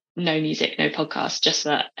 So no music, no podcast, just so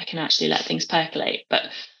that I can actually let things percolate. But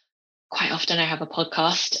quite often I have a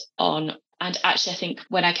podcast on. And actually, I think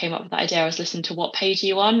when I came up with that idea, I was listening to What Page Are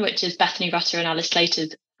You On, which is Bethany Rutter and Alice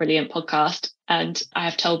Slater's brilliant podcast. And I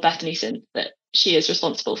have told Bethany since that she is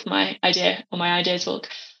responsible for my idea on my ideas walk.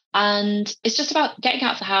 And it's just about getting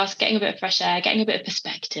out of the house, getting a bit of fresh air, getting a bit of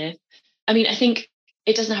perspective. I mean, I think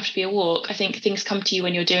it doesn't have to be a walk. I think things come to you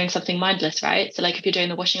when you're doing something mindless, right? So like if you're doing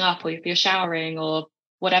the washing up or if you're showering or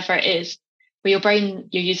whatever it is, where your brain,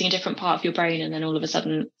 you're using a different part of your brain and then all of a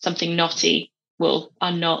sudden something knotty will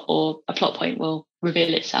unknot or a plot point will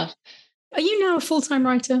reveal itself. Are you now a full-time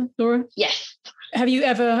writer, Laura? Yes.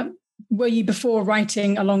 Were you before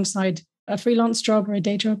writing alongside a freelance job or a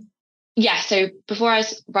day job? Yeah, so before I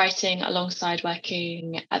was writing alongside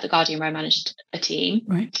working at The Guardian, where I managed a team.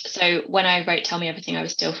 Right. So when I wrote Tell Me Everything, I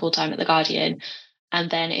was still full-time at The Guardian. And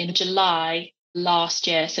then in July last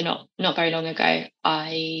year, so not very long ago,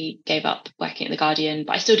 I gave up working at The Guardian,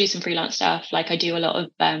 but I still do some freelance stuff. Like I do a lot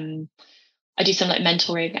of, I do some like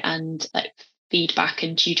mentoring and like feedback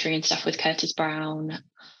and tutoring and stuff with Curtis Brown,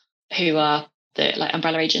 who are the like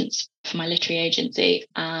umbrella agents for my literary agency,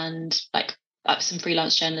 and like some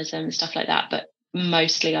freelance journalism and stuff like that. But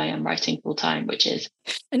mostly I am writing full time, which is.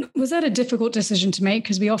 And was that a difficult decision to make?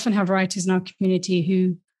 Because we often have writers in our community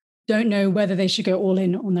who don't know whether they should go all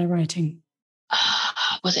in on their writing.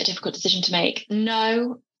 Was it a difficult decision to make?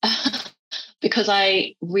 No, because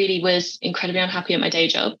I really was incredibly unhappy at my day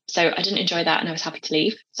job. So I didn't enjoy that and I was happy to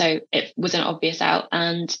leave. So it was an obvious out.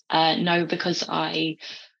 And no, because I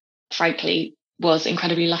frankly was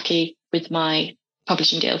incredibly lucky with my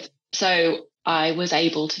publishing deals. So I was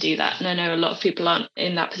able to do that. And I know a lot of people aren't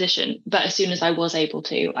in that position. But as soon as I was able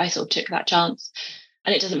to, I sort of took that chance.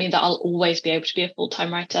 And it doesn't mean that I'll always be able to be a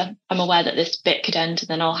full-time writer. I'm aware that this bit could end and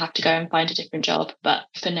then I'll have to go and find a different job. But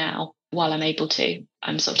for now, while I'm able to,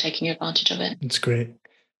 I'm sort of taking advantage of it. That's great.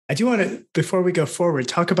 I do want to, before we go forward,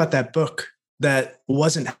 talk about that book that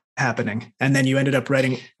wasn't happening. And then you ended up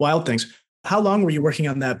writing Wild Things. How long were you working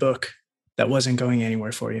on that book that wasn't going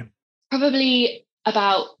anywhere for you? Probably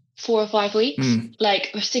about 4 or 5 weeks, like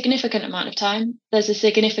a significant amount of time. There's a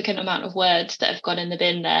significant amount of words that have gone in the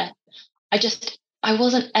bin there. I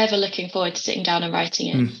wasn't ever looking forward to sitting down and writing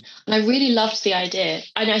it. And I really loved the idea.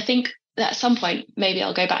 And I think that at some point, maybe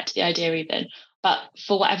I'll go back to the idea even. But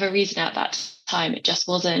for whatever reason at that time, it just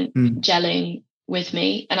wasn't gelling with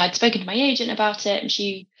me. And I'd spoken to my agent about it and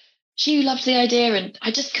she loved the idea. And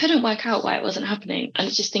I just couldn't work out why it wasn't happening. And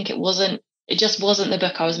I just think it just wasn't the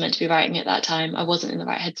book I was meant to be writing at that time. I wasn't in the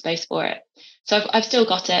right headspace for it. So I've still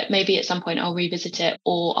got it. Maybe at some point I'll revisit it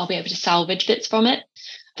or I'll be able to salvage bits from it.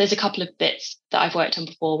 There's a couple of bits that I've worked on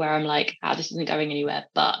before where I'm like, this isn't going anywhere,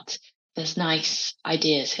 but there's nice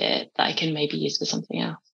ideas here that I can maybe use for something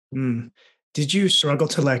else. Did you struggle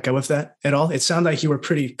to let go of that at all? It sounded like you were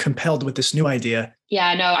pretty compelled with this new idea.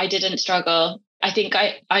 Yeah, no, I didn't struggle. I think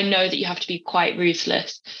I know that you have to be quite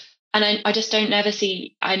ruthless. And I just don't never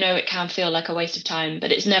see, I know it can feel like a waste of time,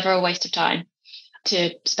 but it's never a waste of time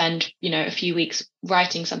to spend, a few weeks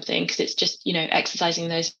writing something because it's just, exercising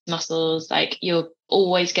those muscles. Like you're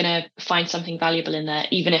always going to find something valuable in there,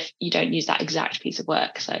 even if you don't use that exact piece of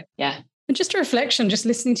work. So, yeah. And just a reflection, just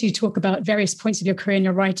listening to you talk about various points of your career in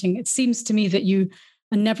your writing, it seems to me that you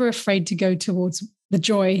are never afraid to go towards the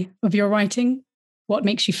joy of your writing, what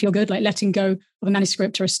makes you feel good, like letting go of a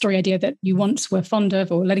manuscript or a story idea that you once were fond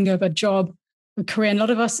of, or letting go of a job, a career. And a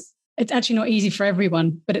lot of us, it's actually not easy for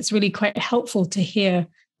everyone, but it's really quite helpful to hear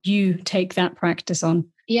you take that practice on.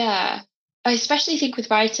 Yeah. I especially think with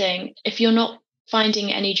writing, if you're not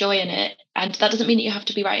finding any joy in it, and that doesn't mean that you have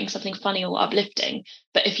to be writing something funny or uplifting,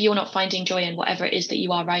 but if you're not finding joy in whatever it is that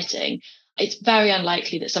you are writing, it's very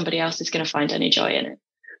unlikely that somebody else is going to find any joy in it.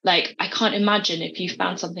 Like, I can't imagine if you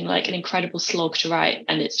found something like an incredible slog to write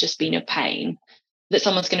and it's just been a pain, that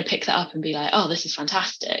someone's going to pick that up and be like, oh, this is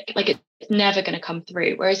fantastic. Like, it's never going to come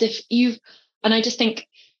through. Whereas and I just think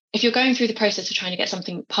if you're going through the process of trying to get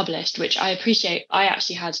something published, which I appreciate, I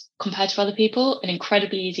actually had, compared to other people, an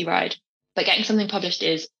incredibly easy ride, but getting something published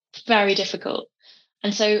is very difficult.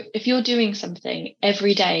 And so if you're doing something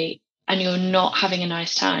every day and you're not having a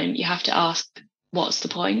nice time, you have to ask, what's the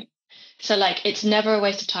point? So like, it's never a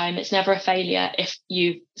waste of time. It's never a failure if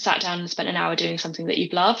you sat down and spent an hour doing something that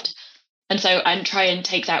you've loved. And so I try and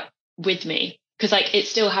take that with me because like, it's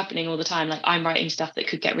still happening all the time. Like I'm writing stuff that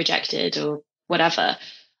could get rejected or whatever.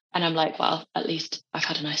 And I'm like, well, at least I've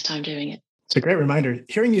had a nice time doing it. It's a great reminder.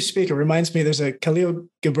 Hearing you speak, it reminds me there's a Khalil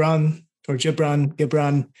Gibran or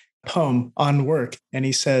Gibran poem on work. And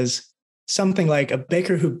he says something like, a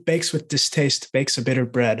baker who bakes with distaste bakes a bitter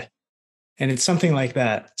bread. And it's something like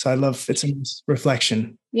that. So I love it's a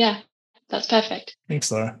reflection. Yeah, that's perfect.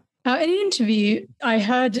 Thanks, Laura. In an interview, I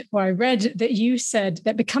read that you said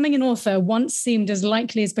that becoming an author once seemed as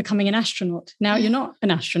likely as becoming an astronaut. Now, you're not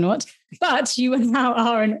an astronaut, but you now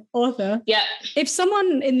are an author. Yeah. If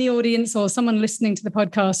someone in the audience or someone listening to the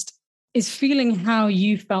podcast is feeling how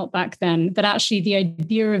you felt back then, that actually the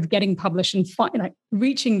idea of getting published and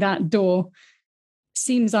reaching that door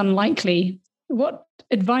seems unlikely, what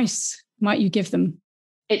advice might you give them?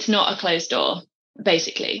 It's not a closed door.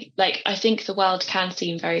 Basically, I think the world can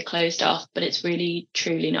seem very closed off, but it's really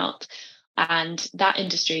truly not. And that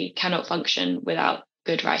industry cannot function without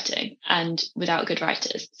good writing and without good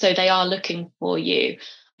writers. So they are looking for you.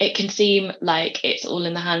 It can seem like it's all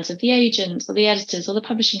in the hands of the agents or the editors or the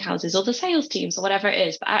publishing houses or the sales teams or whatever it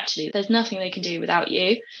is, but actually there's nothing they can do without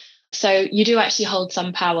you. So you do actually hold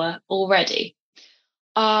some power already.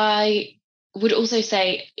 I would also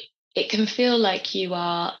say it can feel like you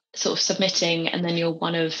are sort of submitting and then you're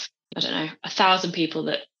one of, 1,000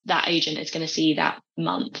 people that agent is going to see that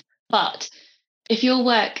month. But if your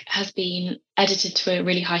work has been edited to a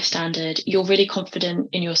really high standard, you're really confident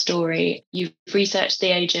in your story, you've researched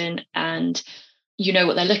the agent and you know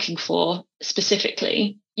what they're looking for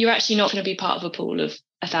specifically, you're actually not going to be part of a pool of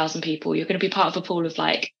 1,000 people. You're going to be part of a pool of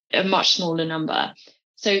a much smaller number.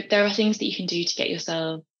 So there are things that you can do to get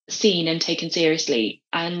yourself seen and taken seriously.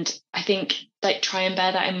 And I think try and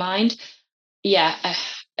bear that in mind. Yeah,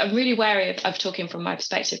 I'm really wary of talking from my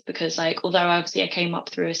perspective because although obviously I came up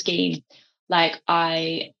through a scheme,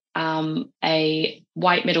 I am a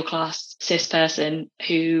white middle class cis person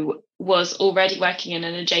who was already working in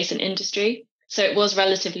an adjacent industry. So it was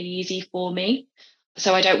relatively easy for me.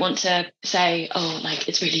 So I don't want to say,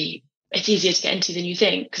 it's easier to get into than you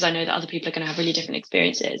think, because I know that other people are going to have really different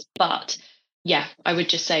experiences. But yeah, I would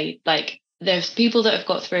just say there's people that have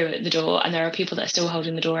got through at the door and there are people that are still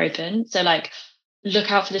holding the door open. So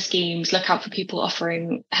look out for the schemes, look out for people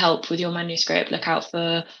offering help with your manuscript, look out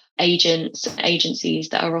for agents and agencies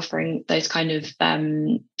that are offering those kind of,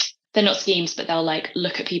 they're not schemes, but they'll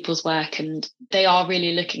look at people's work and they are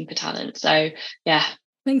really looking for talent. So yeah.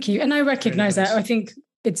 Thank you. And I recognize that. I think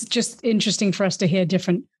it's just interesting for us to hear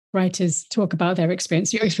different writers talk about their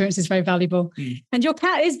experience. Your experience is very valuable. And your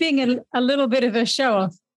cat is being a little bit of a show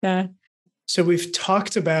off there. So we've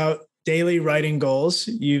talked about daily writing goals.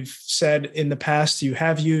 You've said in the past you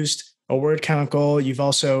have used a word count goal. You've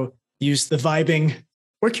also used the vibing.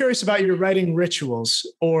 We're curious about your writing rituals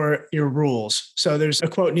or your rules. So there's a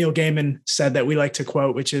quote Neil Gaiman said that we like to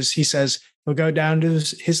quote, which is, he says, he'll go down to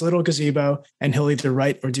his little gazebo and he'll either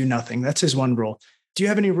write or do nothing. That's his one rule. Do you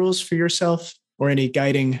have any rules for yourself or any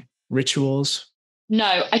guiding rituals?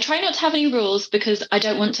 No, I try not to have any rules because I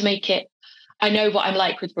don't want to make it. I know what I'm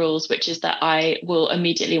like with rules, which is that I will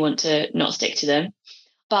immediately want to not stick to them.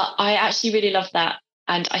 But I actually really love that.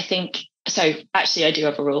 And I think, so actually I do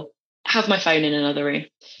have a rule. Have my phone in another room.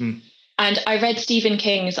 And I read Stephen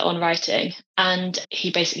King's On Writing, and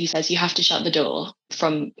he basically says you have to shut the door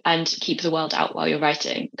and keep the world out while you're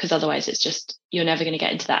writing, because otherwise you're never going to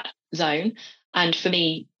get into that zone. And for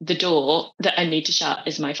me, the door that I need to shut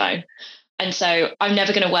is my phone. And so I'm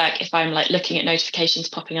never going to work if I'm looking at notifications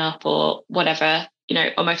popping up or whatever,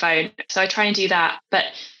 on my phone. So I try and do that.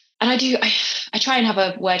 I try and have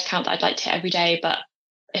a word count that I'd like to hit every day. But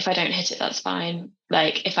if I don't hit it, that's fine.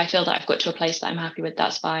 If I feel that I've got to a place that I'm happy with,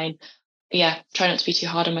 that's fine. Yeah, try not to be too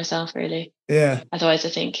hard on myself, really. Yeah. Otherwise, I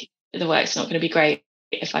think the work's not going to be great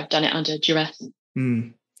if I've done it under duress.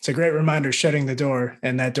 It's a great reminder, shutting the door,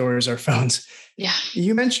 and that door is our phones. Yeah.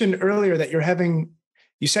 You mentioned earlier that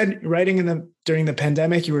you said writing during the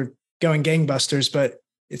pandemic, you were going gangbusters, but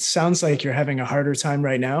it sounds like you're having a harder time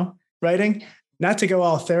right now writing. Not to go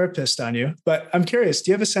all therapist on you, but I'm curious,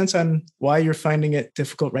 do you have a sense on why you're finding it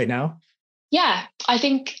difficult right now? Yeah, I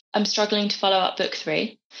think I'm struggling to follow up book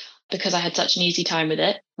 3 because I had such an easy time with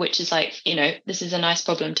it, which is this is a nice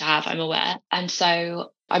problem to have, I'm aware. And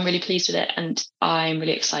so I'm really pleased with it and I'm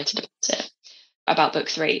really excited about book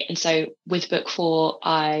 3. And so with book 4,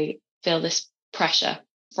 I feel this pressure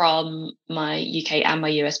from my UK and my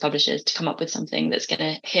US publishers to come up with something that's going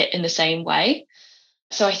to hit in the same way.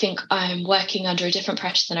 So I think I'm working under a different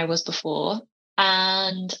pressure than I was before.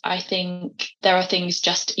 And I think there are things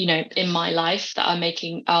just, in my life that are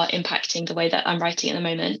impacting the way that I'm writing at the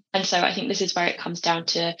moment. And so I think this is where it comes down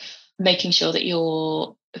to making sure that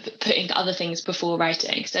you're putting other things before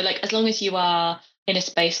writing. So as long as you are in a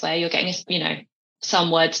space where you're getting,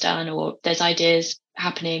 some words done or there's ideas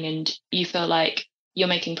happening and you feel like you're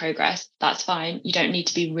making progress, that's fine. You don't need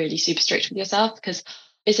to be really super strict with yourself because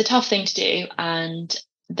it's a tough thing to do. And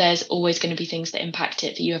there's always going to be things that impact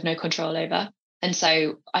it that you have no control over. And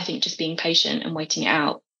so I think just being patient and waiting it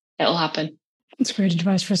out, it'll happen. It's great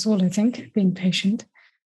advice for us all, I think, being patient.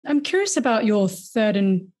 I'm curious about your third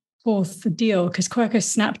and fourth deal, because Quirker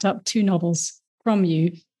snapped up 2 novels from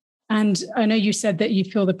you. And I know you said that you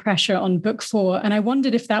feel the pressure on book 4. And I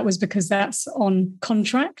wondered if that was because that's on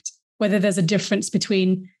contract, whether there's a difference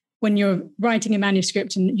between when you're writing a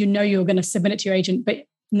manuscript and you know you're going to submit it to your agent, but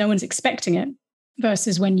no one's expecting it,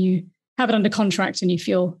 versus when you have it under contract and you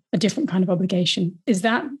feel a different kind of obligation. Is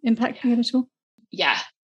that impacting it at all? Yeah,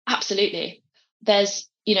 absolutely. There's,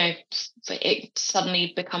 it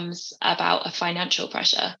suddenly becomes about a financial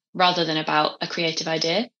pressure rather than about a creative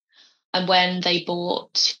idea. And when they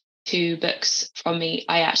bought 2 books from me,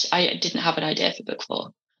 I didn't have an idea for book 4.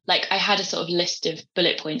 Like I had a sort of list of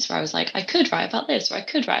bullet points where I was like, I could write about this or I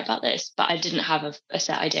could write about this, but I didn't have a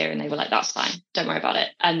set idea. And they were like, that's fine, don't worry about it.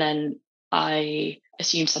 And then I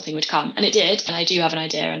assumed something would come, and it did. And I do have an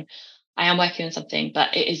idea and I am working on something,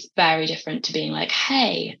 but it is very different to being like,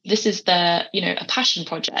 hey, this is a passion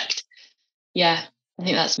project. Yeah, I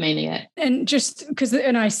think that's mainly it. And just because,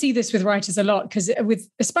 and I see this with writers a lot, because with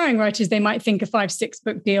aspiring writers, they might think a 5-6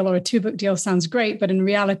 book deal or a 2-book deal sounds great, but in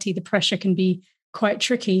reality, the pressure can be quite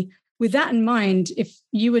tricky. With that in mind, if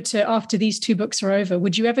you were to, after these 2 books are over,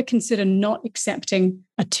 would you ever consider not accepting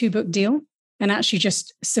a 2-book deal and actually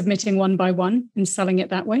just submitting one by one and selling it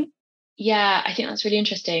that way? Yeah, I think that's really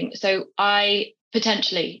interesting. So I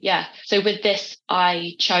potentially, yeah. So with this,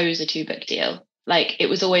 I chose a 2-book deal. Like it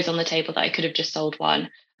was always on the table that I could have just sold one.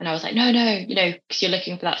 And I was like, no, because you're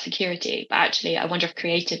looking for that security. But actually, I wonder if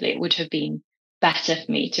creatively it would have been better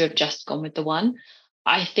for me to have just gone with the one.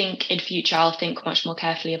 I think in future, I'll think much more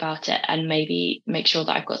carefully about it and maybe make sure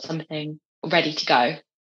that I've got something ready to go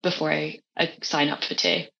before I sign up for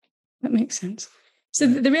 2. That makes sense. So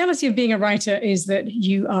the reality of being a writer is that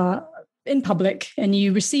you are in public and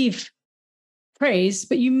you receive praise,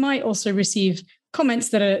 but you might also receive comments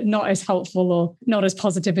that are not as helpful or not as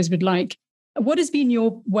positive as we'd like. What has been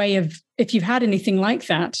your way of, if you've had anything like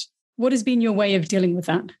that, what has been your way of dealing with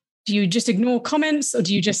that? Do you just ignore comments, or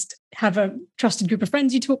do you just have a trusted group of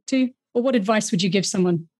friends you talk to? Or what advice would you give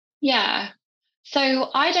someone? Yeah. So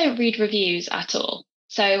I don't read reviews at all.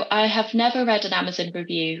 So I have never read an Amazon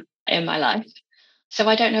review in my life. So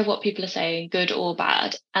I don't know what people are saying, good or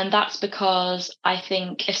bad. And that's because I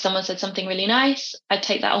think if someone said something really nice, I'd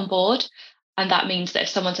take that on board. And that means that if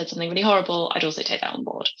someone said something really horrible, I'd also take that on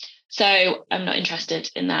board. So I'm not interested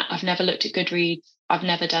in that. I've never looked at Goodreads. I've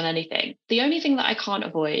never done anything. The only thing that I can't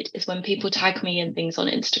avoid is when people tag me in things on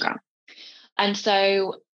Instagram. And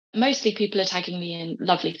so mostly people are tagging me in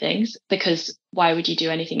lovely things, because why would you do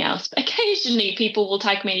anything else? But occasionally people will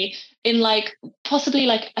tag me in possibly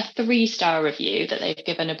a 3-star review that they've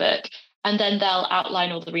given a book. And then they'll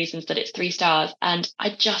outline all the reasons that it's 3 stars. And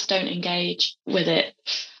I just don't engage with it.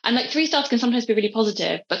 And 3 stars can sometimes be really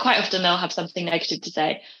positive, but quite often they'll have something negative to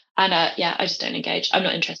say. And I just don't engage. I'm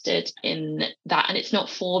not interested in that. And it's not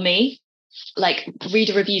for me.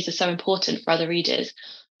 Reader reviews are so important for other readers.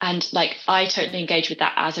 And I totally engage with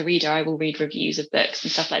that as a reader. I will read reviews of books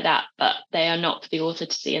and stuff like that, but they are not for the author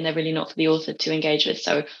to see, and they're really not for the author to engage with.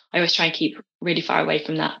 So I always try and keep really far away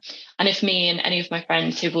from that. And if me and any of my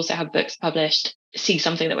friends who've also had books published see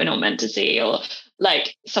something that we're not meant to see, or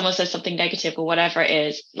someone says something negative or whatever it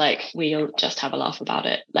is, we'll just have a laugh about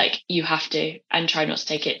it. You have to, and try not to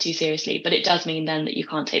take it too seriously. But it does mean then that you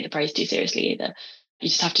can't take the praise too seriously either. You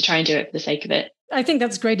just have to try and do it for the sake of it. I think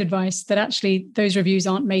that's great advice, that actually those reviews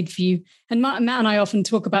aren't made for you. And Matt and I often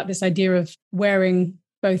talk about this idea of wearing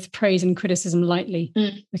both praise and criticism lightly,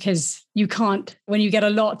 because you can't, when you get a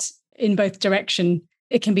lot in both direction,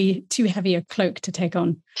 it can be too heavy a cloak to take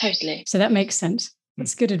on. Totally. So that makes sense.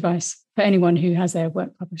 That's good advice for anyone who has their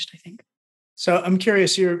work published, I think. So I'm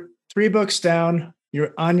curious, you're 3 books down,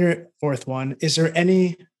 you're on your 4th one. Is there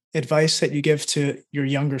any advice that you give to your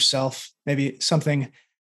younger self? Maybe something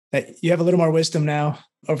that you have a little more wisdom now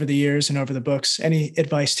over the years and over the books. Any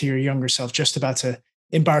advice to your younger self just about to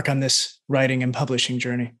embark on this writing and publishing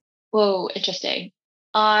journey? Whoa, interesting.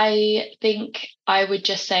 I think I would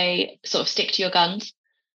just say sort of stick to your guns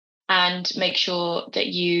and make sure that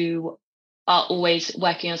you are always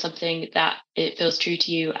working on something that it feels true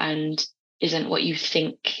to you and isn't what you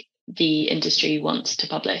think the industry wants to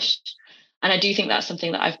publish. And I do think that's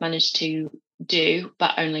something that I've managed to do,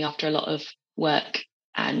 but only after a lot of work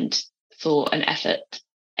and thought and effort.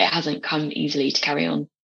 It hasn't come easily to carry on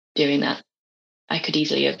doing that. I could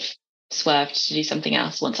easily have swerved to do something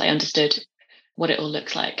else once I understood what it all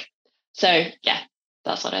looks like. So yeah,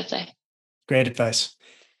 That's what I'd say. Great advice.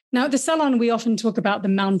 Now, at the Salon, we often talk about the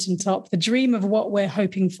mountaintop, the dream of what we're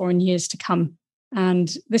hoping for in years to come.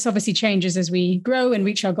 And this obviously changes as we grow and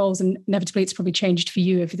reach our goals. And inevitably, it's probably changed for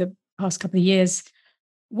you over the past couple of years.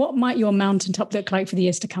 What might your mountaintop look like for the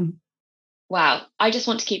years to come? Wow. I just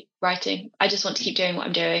want to keep writing. I just want to keep doing what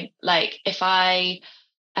I'm doing. Like, if I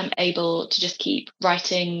am able to just keep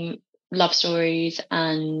writing love stories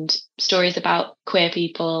and stories about queer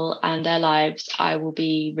people and their lives, I will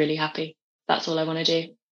be really happy. That's all I want to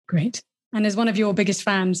do. Great. And as one of your biggest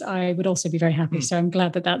fans, I would also be very happy. So I'm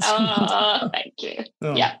glad that that's... Oh, thank you.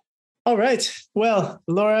 Oh. Yeah. All right. Well,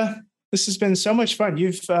 Laura, this has been so much fun.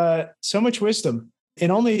 You've so much wisdom.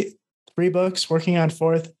 In only 3 books, working on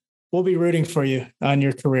 4th, we'll be rooting for you on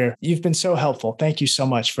your career. You've been so helpful. Thank you so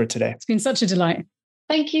much for today. It's been such a delight.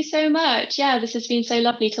 Thank you so much. Yeah, this has been so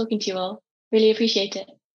lovely talking to you all. Really appreciate it.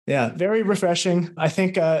 Yeah, very refreshing. I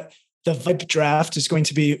think the vibe draft is going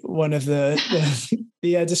to be one of the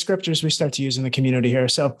descriptors we start to use in the community here.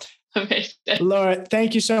 So, amazing. Laura,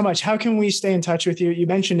 thank you so much. How can we stay in touch with you? You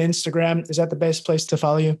mentioned Instagram. Is that the best place to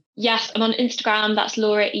follow you? Yes, I'm on Instagram. That's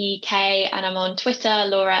Laura E.K. And I'm on Twitter,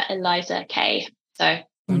 Laura Eliza K. So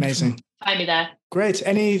amazing. Find me there. Great.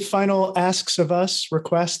 Any final asks of us,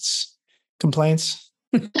 requests, complaints?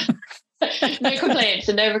 No complaints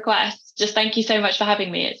and no requests. Just thank you so much for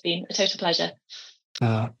having me. It's been a total pleasure.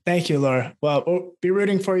 Thank you, Laura. Well, we'll be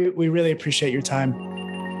rooting for you. We really appreciate your time.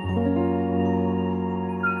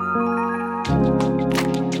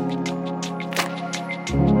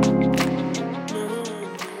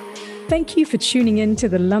 Thank you for tuning in to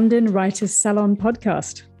the London Writers Salon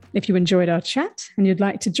podcast. If you enjoyed our chat and you'd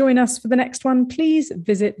like to join us for the next one, please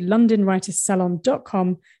visit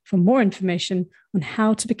londonwriterssalon.com for more information on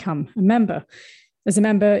how to become a member. As a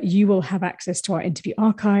member, you will have access to our interview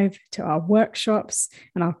archive, to our workshops,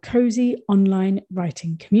 and our cozy online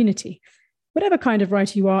writing community. Whatever kind of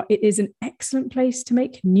writer you are, it is an excellent place to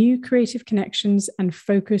make new creative connections and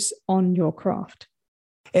focus on your craft.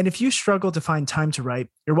 And if you struggle to find time to write,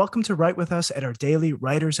 you're welcome to write with us at our daily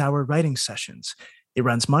Writer's Hour writing sessions. It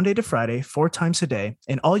runs Monday to Friday, 4 times a day,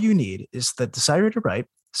 and all you need is the desire to write,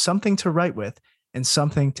 something to write with, and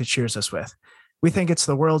something to cheers us with. We think it's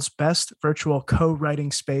the world's best virtual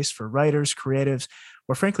co-writing space for writers, creatives,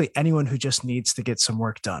 or frankly, anyone who just needs to get some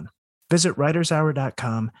work done. Visit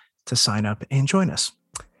writershour.com to sign up and join us.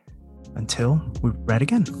 Until we write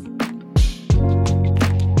again.